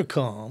the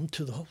intercom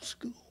to the whole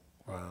school.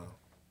 Wow.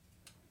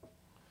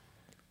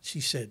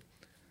 She said,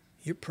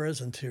 your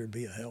presence here would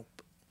be a help.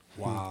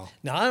 Wow.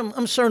 Now,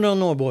 I'm Southern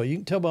Illinois boy. You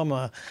can tell by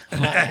my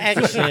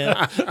accent.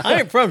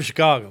 I ain't from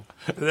Chicago.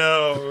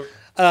 No.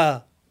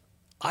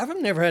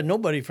 I've never had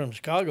nobody from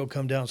Chicago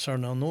come down to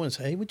Southern Illinois and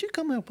say, hey, would you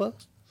come help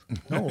us?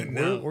 No,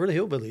 No. We're the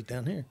hillbillies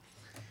down here.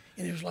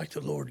 And it was like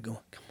the Lord going,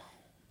 come on,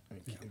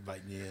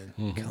 Inviting you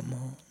in. come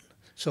on.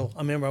 So I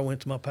remember I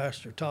went to my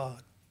pastor,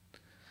 Todd.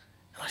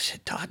 And I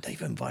said, Todd,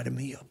 they've invited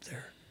me up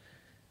there.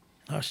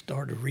 And I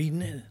started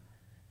reading it. And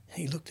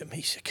he looked at me.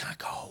 He said, can I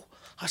go?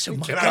 I said,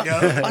 my Can I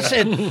God. go? I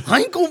said,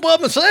 I ain't going by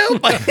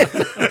myself.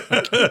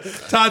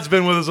 Todd's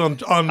been with us on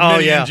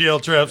many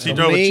NGL trips. He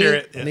drove a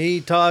chariot. Yeah.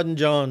 Me, Todd, and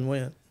John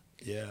went.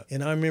 Yeah.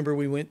 And I remember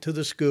we went to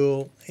the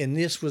school, and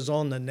this was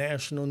on the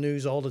national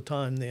news all the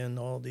time then,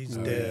 all these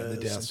deaths.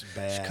 the deaths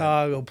bad.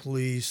 Chicago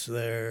police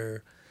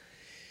there.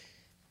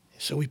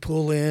 So we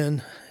pull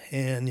in,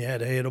 and you had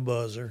to hit a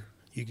buzzer.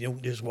 You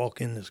don't just walk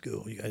in the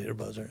school. You got to hit a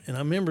buzzer. And I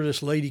remember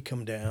this lady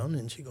come down,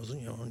 and she goes,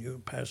 you're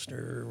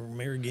Pastor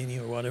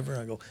Maragni or whatever.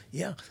 And I go,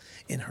 yeah.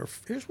 And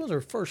here's what her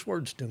first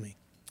words to me.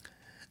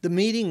 The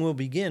meeting will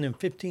begin in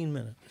 15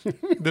 minutes.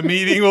 The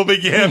meeting will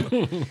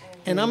begin.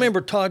 And I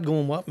remember Todd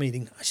going, what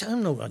meeting? I said, I have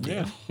no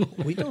idea.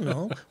 We don't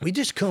know. We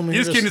just come in.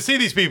 You just came to see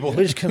these people.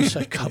 We just come and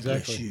say, God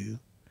bless you.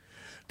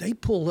 They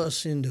pulled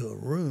us into a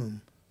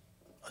room.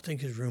 I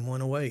think it's room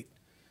 108.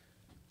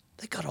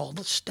 They got all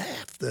the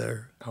staff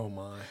there. Oh,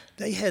 my.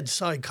 They had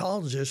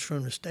psychologists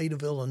from the state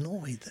of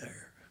Illinois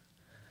there.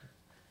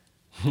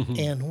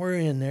 And we're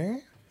in there.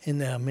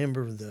 And I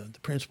remember the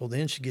principal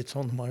then, she gets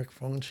on the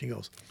microphone and she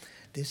goes,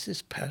 this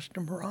is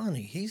Pastor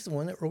Maragni. He's the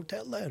one that wrote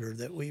that letter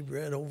that we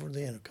read over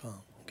the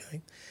intercom,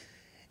 okay?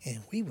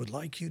 And we would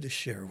like you to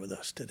share with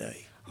us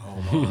today.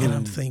 Oh, my. And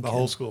I'm thinking. The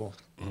whole school.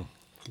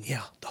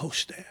 Yeah, the whole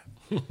staff.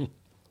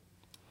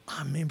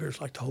 I remember it's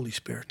like the Holy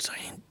Spirit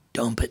saying,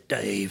 dump it,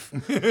 Dave.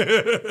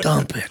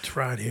 Dump it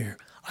right here.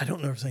 I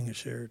don't know everything is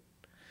shared.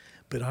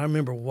 But I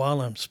remember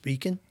while I'm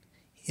speaking,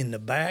 in the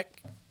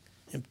back,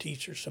 them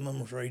teachers, some of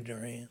them was raising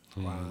their hand.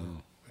 Wow.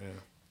 Yeah.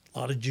 A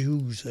lot of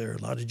Jews there,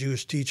 a lot of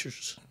Jewish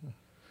teachers,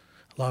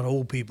 a lot of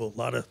old people, a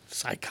lot of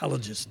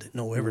psychologists that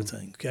know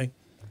everything, okay?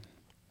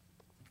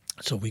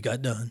 So we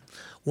got done.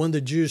 One of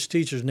the Jewish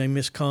teachers named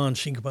Miss Khan,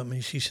 she came up to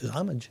me, she says,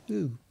 I'm a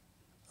Jew.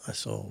 I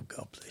said, oh,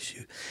 God bless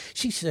you.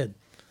 She said,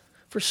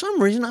 for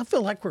some reason, I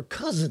feel like we're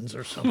cousins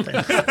or something.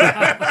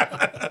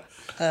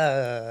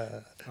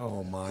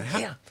 Oh, my.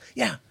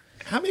 Yeah.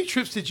 How many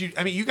trips did you?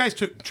 I mean, you guys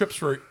took trips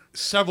for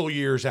several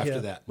years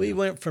after that. We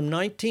went from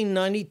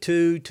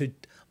 1992 to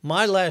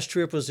my last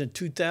trip was in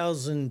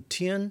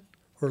 2010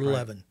 or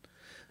 11.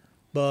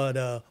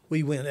 But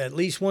we went at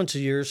least once a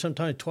year,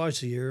 sometimes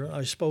twice a year.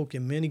 I spoke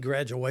in many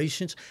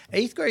graduations,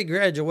 8th grade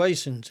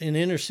graduations in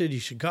inner city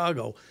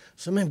Chicago.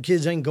 Some of them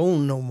kids ain't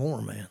going no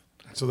more, man.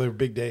 So they were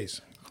big days.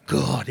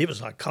 God, it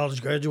was like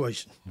college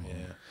graduation.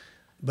 Yeah.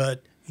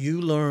 But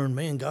you learn,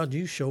 man, God,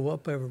 you show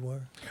up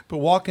everywhere. But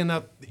walking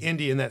up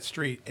Indy in that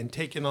street and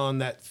taking on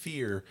that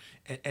fear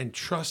and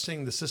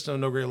trusting the system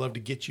of No Greater Love to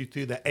get you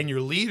through that, and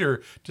your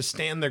leader to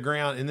stand their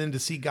ground and then to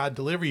see God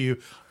deliver you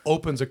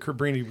opens a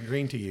Cabrini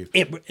Green to you.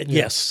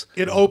 Yes.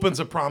 It opens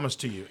a promise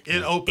to you.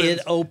 It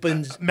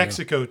opens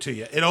Mexico to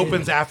you. It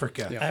opens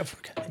Africa.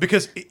 Africa.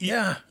 Because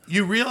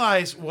you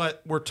realize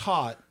what we're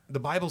taught. The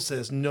Bible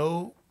says,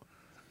 no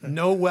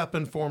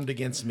weapon formed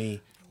against me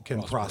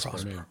can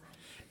prosper.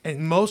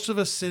 And most of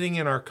us sitting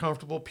in our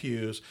comfortable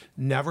pews,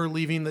 never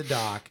leaving the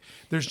dock,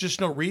 there's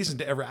just no reason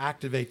to ever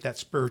activate that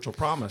spiritual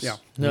promise. Yeah.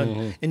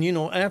 No, and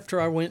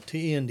after I went to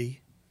Indy,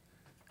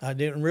 I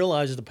didn't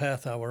realize the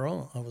path I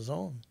was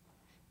on.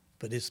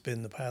 But it's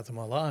been the path of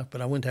my life.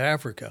 But I went to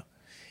Africa,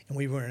 and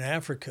we were in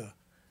Africa.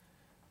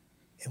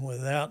 And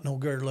without No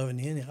Greater Love in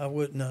India, I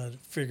wouldn't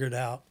have figured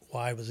out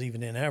why I was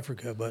even in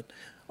Africa. But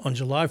on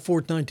July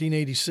 4th,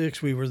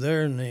 1986, we were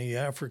there, and the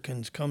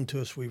Africans come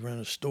to us. We were in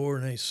a store,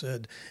 and they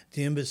said,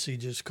 the embassy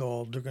just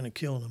called. They're going to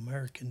kill an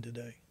American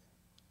today.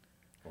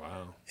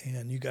 Wow.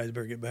 And you guys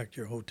better get back to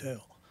your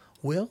hotel.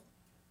 Well,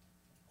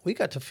 we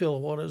got to feel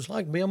what it's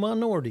like to be a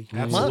minority.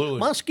 Absolutely.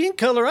 My skin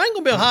color, I ain't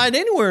going to be able to hide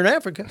anywhere in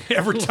Africa.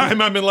 Every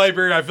time I'm in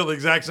Liberia, I feel the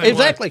exact same way.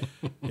 Exactly.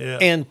 Yeah.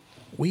 And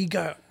we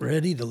got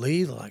ready to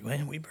leave. Like,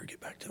 man, we better get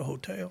back to the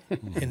hotel.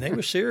 And they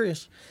were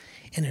serious.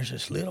 And there's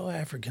this little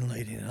African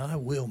lady, and I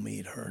will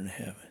meet her in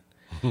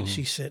heaven.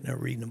 She's sitting there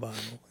reading the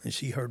Bible, and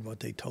she heard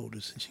what they told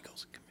us, and she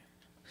goes, come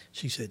here.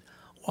 She said,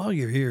 while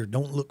you're here,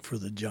 don't look for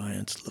the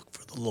giants, look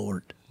for the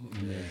Lord.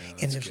 Yeah,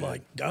 and it's good.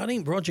 Like, God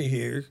ain't brought you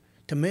here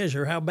to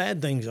measure how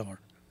bad things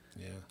are.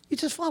 Yeah. You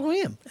just follow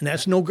him, and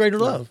that's no greater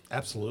love.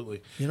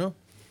 Absolutely. You know?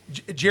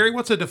 Jerry,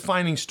 what's a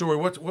defining story?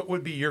 What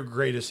would be your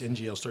greatest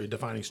NGL story,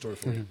 defining story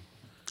for you?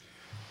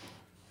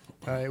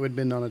 It would have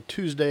been on a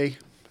Tuesday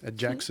at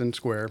Jackson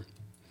Square.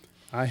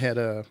 I had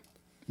a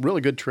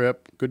really good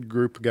trip, good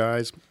group of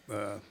guys,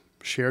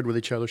 shared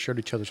each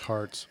other's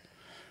hearts.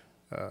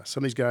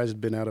 Some of these guys had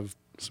been out of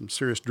some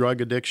serious drug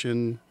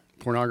addiction,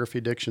 pornography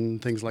addiction,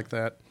 things like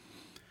that.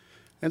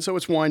 And so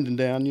it's winding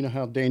down. You know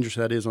how dangerous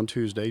that is on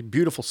Tuesday.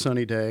 Beautiful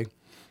sunny day.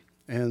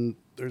 And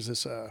there's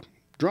this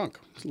drunk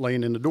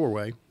laying in the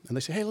doorway. And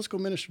they say, hey, let's go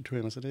minister to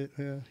him. I said,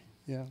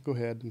 yeah, go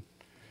ahead. And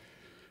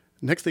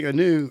next thing I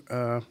knew,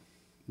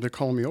 they're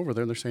calling me over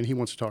there. And they're saying, he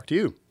wants to talk to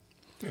you.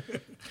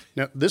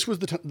 Now, this was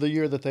the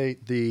year that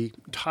the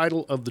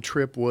title of the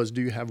trip was,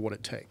 do you have what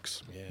it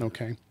takes? Yeah.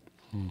 Okay.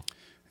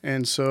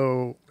 And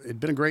so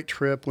it'd been a great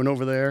trip, went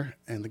over there,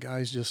 and the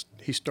guy's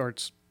he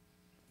starts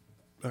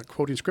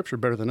quoting scripture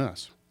better than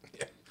us.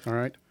 Yeah. All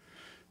right.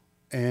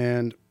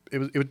 And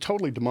it was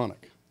totally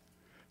demonic.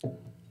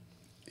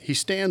 He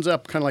stands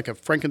up kind of like a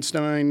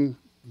Frankenstein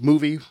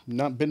movie,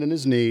 not bending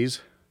his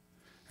knees.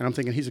 And I'm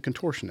thinking he's a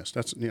contortionist.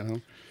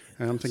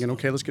 And I'm thinking,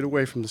 okay, let's get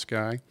away from this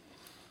guy.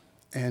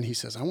 And he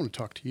says, I want to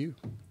talk to you.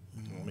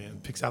 Oh, man.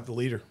 Picks out the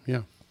leader.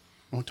 Yeah.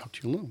 I want to talk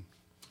to you alone.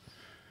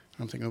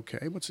 I'm thinking, okay,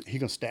 he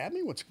going to stab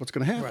me? What's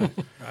going to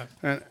happen?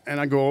 Right. And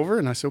I go over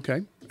and I say,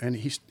 okay. And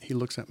he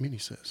looks at me and he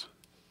says,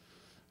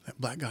 that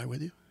black guy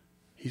with you,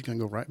 he's going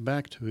to go right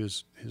back to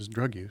his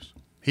drug use.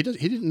 He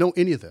didn't know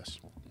any of this.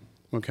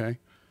 Okay.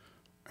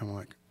 I'm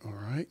like, all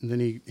right. And then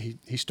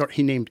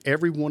he named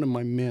every one of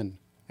my men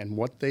and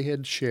what they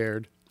had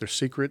shared, their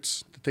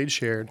secrets that they'd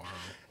shared,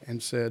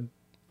 and said,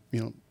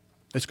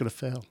 it's going to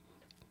fail.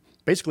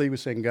 Basically, he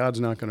was saying God's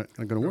not going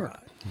to work.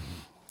 Right. Mm-hmm.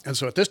 And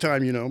so at this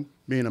time,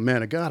 being a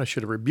man of God, I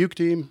should have rebuked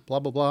him, blah,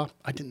 blah, blah.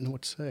 I didn't know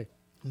what to say.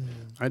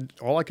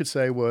 Mm-hmm. All I could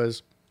say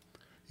was,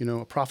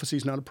 a prophecy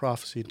is not a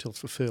prophecy until it's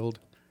fulfilled,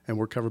 and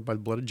we're covered by the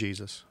blood of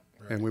Jesus.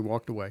 Right. And we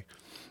walked away.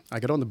 I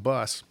got on the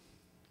bus,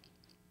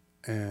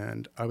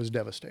 and I was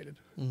devastated.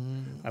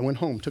 Mm-hmm. I went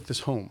home, took this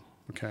home,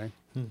 okay?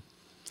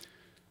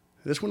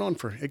 This went on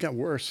it got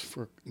worse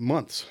for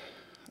months.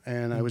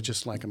 And I was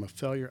just like, I'm a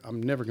failure.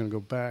 I'm never going to go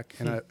back.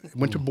 And I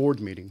went to a board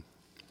meeting.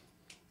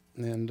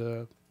 And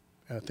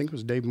I think it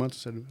was Dave Muntz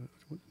said,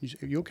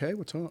 are you okay?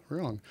 What's wrong?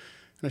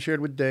 And I shared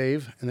with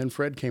Dave. And then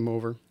Fred came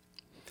over.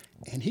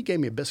 And he gave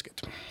me a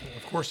biscuit.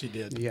 Of course he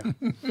did. Yeah.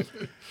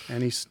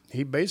 And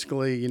he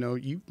basically,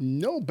 you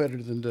know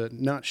better than to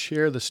not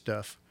share the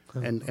stuff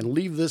and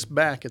leave this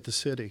back at the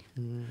city.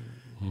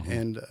 Mm-hmm.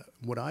 And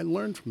what I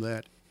learned from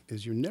that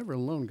is you're never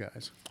alone,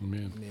 guys.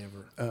 Amen.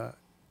 Never.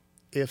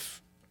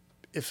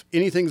 If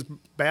anything's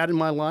bad in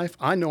my life,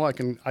 I know I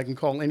can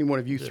call any one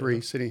of you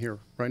three sitting here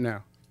right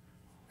now.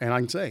 And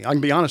I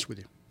can be honest with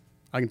you.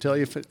 I can tell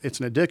you if it's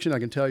an addiction. I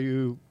can tell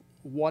you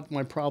what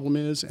my problem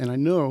is. And I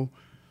know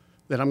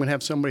that I'm going to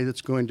have somebody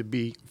that's going to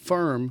be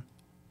firm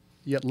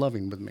yet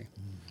loving with me.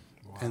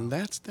 Wow. And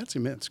that's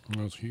immense.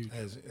 That's huge.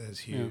 That's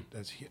huge.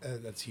 Yeah.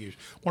 That's huge.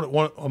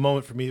 A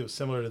moment for me that was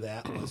similar to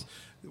that was,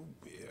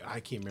 I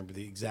can't remember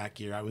the exact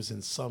year. I was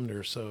in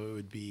Sumner, so it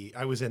would be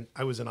I was in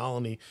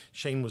Olney.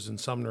 Shane was in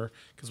Sumner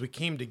because we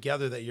came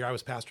together that year. I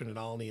was pastoring at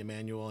Olney,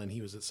 Emmanuel, and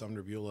he was at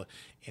Sumner Beulah,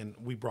 and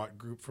we brought a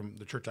group from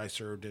the church I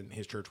served in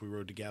his church. We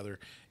rode together,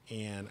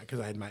 and because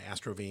I had my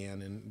Astro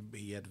van and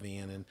he had a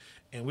van,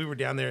 and we were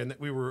down there, and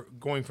we were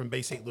going from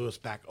Bay St. Louis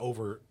back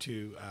over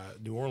to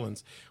New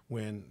Orleans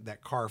when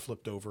that car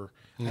flipped over.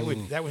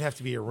 That would have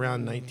to be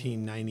around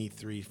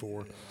 1993,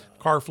 4.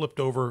 Car flipped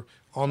over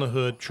on the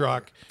hood,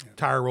 truck,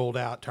 tire rolled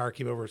out, tire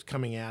came over, it's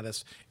coming at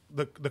us.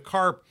 The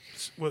car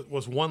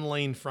was one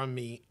lane from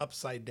me,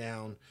 upside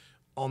down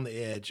on the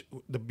edge.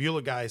 The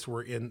Beulah guys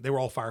they were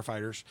all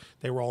firefighters.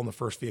 They were all in the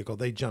first vehicle.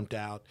 They jumped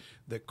out.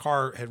 The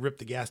car had ripped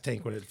the gas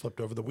tank when it flipped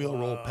over. The wheel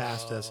rolled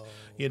past us,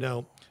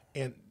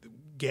 and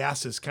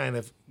gas is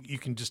you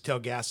can just tell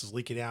gas is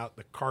leaking out.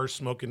 The car's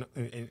smoking,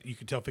 and you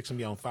can tell fixing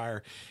to be on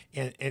fire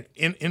and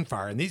in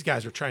fire. And these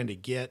guys are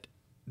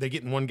they're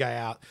getting one guy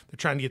out. They're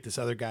trying to get this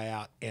other guy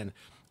out, and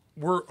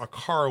we're a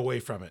car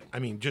away from it. I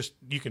mean, just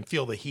you can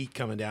feel the heat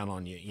coming down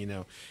on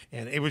you,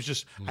 And it was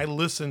just we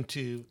listened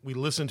to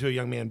a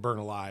young man burn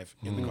alive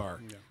in the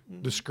car,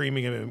 the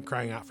screaming of him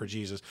crying out for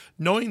Jesus,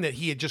 knowing that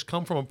he had just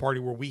come from a party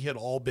where we had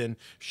all been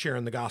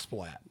sharing the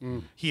gospel at.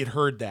 He had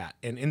heard that,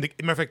 and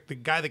matter of fact, the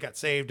guy that got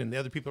saved and the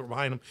other people that were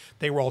behind him,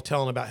 they were all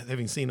telling about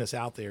having seen us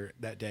out there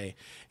that day.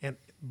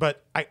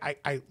 But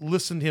I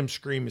listened to him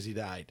scream as he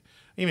died.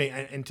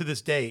 anyway, and to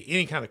this day,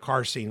 any kind of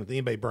car scene with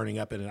anybody burning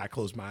up in it, I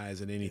close my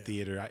eyes in any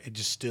theater. It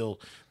just still,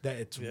 that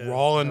it's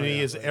raw in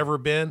me as ever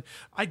been.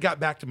 I got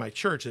back to my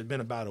church. It had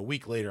been about a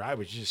week later. I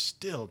was just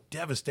still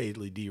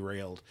devastatedly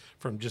derailed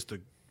from just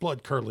the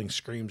blood curdling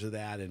screams of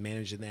that and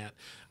managing that.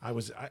 I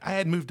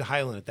had moved to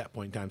Highland at that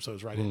point in time, so it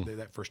was right in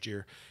that first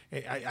year.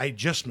 I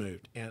just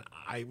moved, and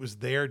I was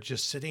there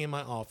just sitting in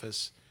my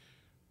office.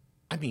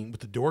 I mean,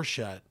 with the door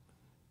shut,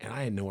 and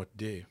I didn't know what to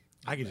do.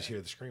 I could just hear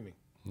the screaming.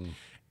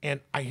 And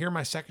I hear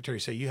my secretary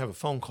say, "You have a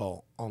phone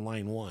call on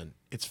line 1.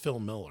 It's Phil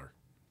Miller."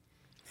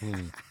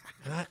 And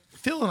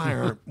Phil and I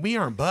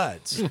aren't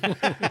buds.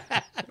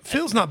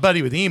 Phil's not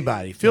buddy with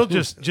anybody. Phil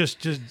just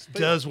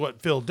does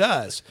what Phil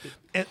does.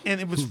 And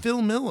it was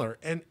Phil Miller.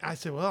 And I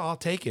said, "Well, I'll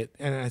take it."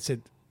 And I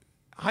said,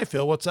 "Hi,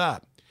 Phil, what's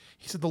up?"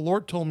 He said, "The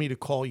Lord told me to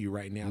call you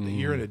right now, that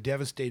you're in a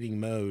devastating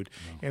mode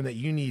and that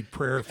you need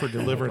prayer for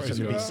deliverance and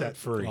to be set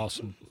free."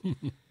 Awesome.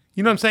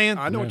 You know what I'm saying?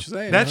 I know what you're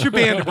saying. That's your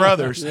band of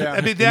brothers. Yeah.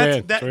 I mean,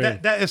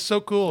 that is so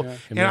cool. Yeah.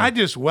 And I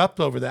just wept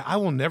over that. I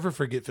will never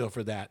forget Phil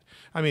for that.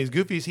 I mean, as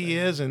goofy as he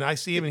is, and I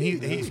see him, and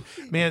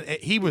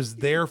he was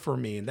there for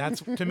me. And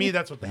that's, to me,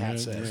 that's what the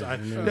hat says.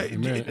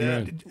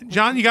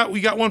 John, you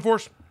got one for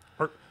us?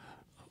 Well,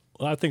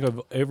 I think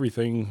of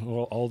everything,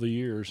 all the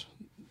years.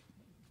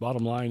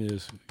 Bottom line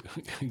is,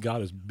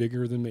 God is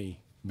bigger than me,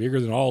 bigger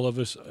than all of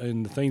us,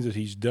 and the things that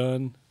He's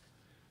done,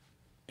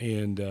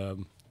 and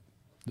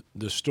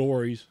the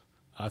stories.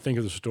 I think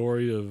of the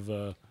story of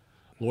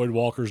Lloyd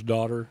Walker's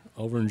daughter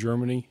over in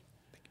Germany,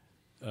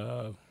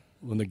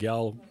 when the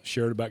gal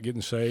shared about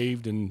getting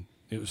saved, and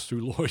it was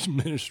through Lloyd's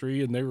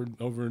ministry, and they were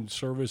over in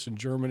service in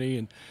Germany.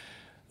 And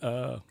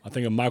I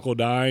think of Michael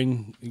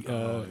Dine,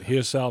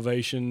 his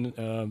salvation.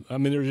 I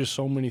mean, there's just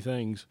so many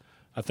things.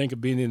 I think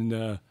of being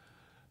in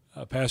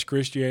Past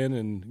Christian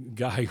and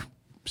guy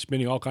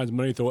spending all kinds of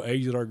money to throw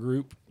eggs at our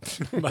group,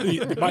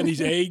 buying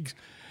these eggs.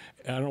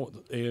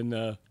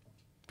 And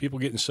people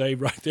getting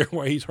saved right there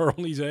while he's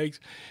hurling these eggs.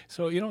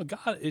 So,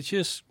 God, it's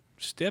just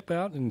step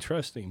out and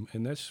trust Him.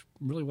 And that's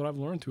really what I've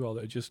learned through all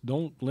that. Just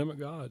don't limit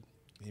God.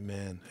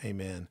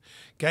 Amen.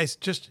 Guys,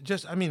 just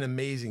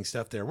amazing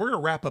stuff there. We're going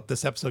to wrap up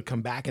this episode,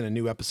 come back in a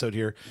new episode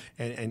here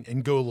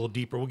and go a little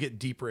deeper. We'll get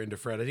deeper into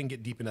Fred. I didn't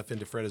get deep enough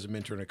into Fred as a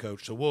mentor and a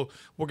coach. So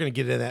we're going to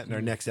get into that in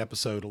our next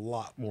episode a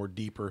lot more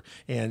deeper.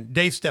 And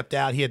Dave stepped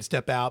out. He had to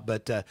step out,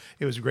 but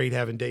it was great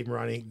having Dave,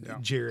 Maragni,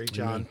 Jerry,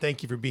 John.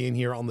 Thank you for being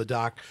here on the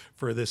dock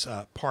for this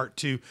part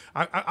 2.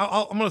 I'm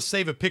going to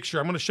save a picture.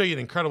 I'm going to show you an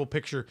incredible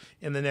picture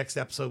in the next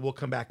episode. We'll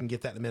come back and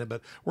get that in a minute,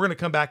 but we're going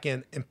to come back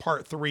in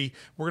part 3.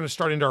 We're going to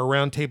start into our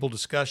roundtable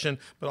discussion,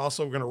 but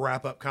also we're going to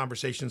wrap up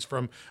conversations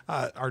from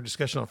our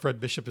discussion on Fred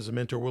Bishop as a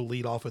mentor. We'll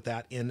lead off with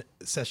that in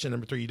session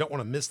number 3. You don't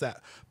want to miss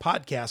that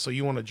podcast, so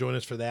you want to join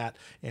us for that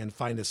and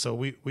find us. So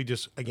we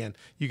just, again,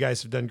 you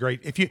guys have done great.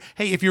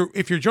 If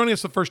you're joining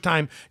us the first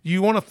time,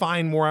 you want to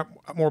find more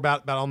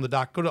about On the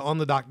Dock, go to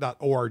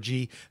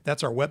onthedock.org.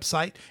 That's our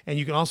website, and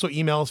you can also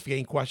email us if you have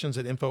any questions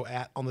at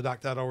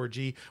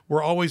info@onthedock.org.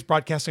 We're always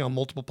broadcasting on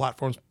multiple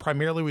platforms.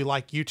 Primarily, we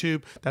like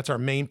YouTube. That's our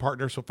main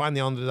partner. So find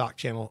the On the Dock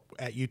channel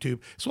at YouTube,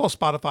 as well as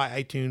Spotify,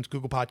 iTunes,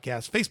 Google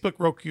Podcasts, Facebook,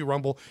 Roku,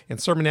 Rumble, and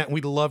Sermonette. And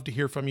we'd love to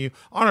hear from you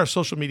on our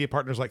social media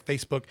partners like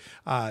Facebook,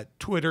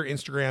 Twitter,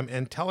 Instagram,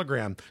 and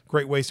Telegram.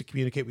 Great ways to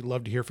communicate. We'd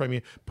love to hear from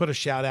you. Put a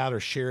shout out or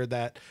share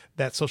that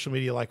social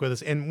media like with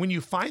us. And when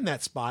you find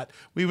that spot,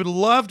 we would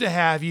love to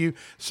have you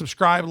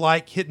subscribe,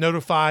 like, hit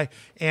notify,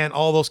 and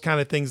all those kind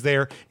of things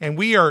there. And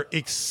we are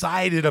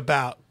excited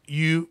about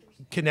you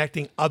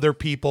connecting other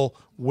people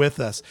with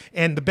us.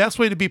 And the best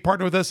way to be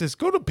partner with us is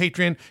go to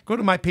Patreon, go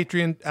to my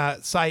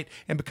Patreon site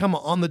and become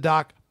an On the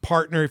Dock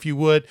partner, if you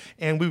would,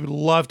 and we would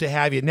love to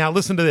have you. Now,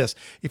 listen to this.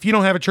 If you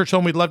don't have a church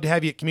home, we'd love to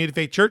have you at Community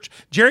Faith Church.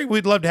 Jerry,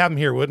 we'd love to have him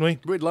here, wouldn't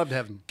we? We'd love to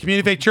have him.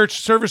 Community Faith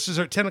Church services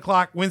are at 10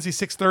 o'clock, Wednesday,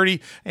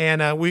 6:30,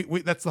 and we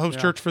that's the host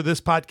church for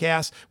this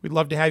podcast. We'd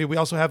love to have you. We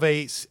also have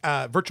a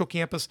virtual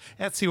campus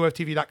at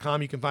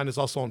coftv.com. You can find us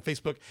also on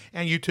Facebook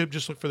and YouTube.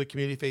 Just look for the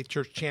Community Faith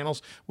Church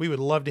channels. We would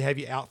love to have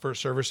you out for a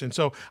service. And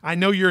so I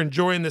know you're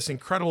enjoying this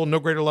incredible No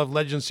Greater Love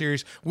Legends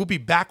series. We'll be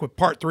back with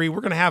part 3.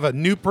 We're going to have a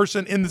new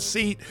person in the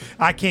seat.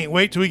 I can't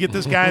wait till we get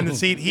this guy in the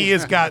seat. He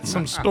has got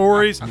some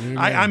stories.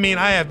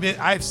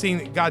 I've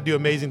seen God do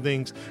amazing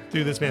things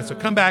through this man. So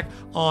come back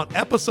on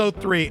episode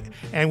 3,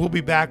 and we'll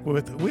be back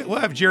we'll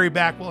have Jerry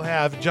back, we'll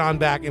have John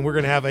back, and we're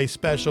going to have a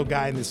special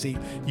guy in the seat.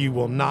 You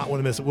will not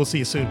want to miss it. We'll see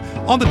you soon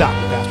on the dock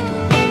with Pastor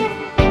Jordan.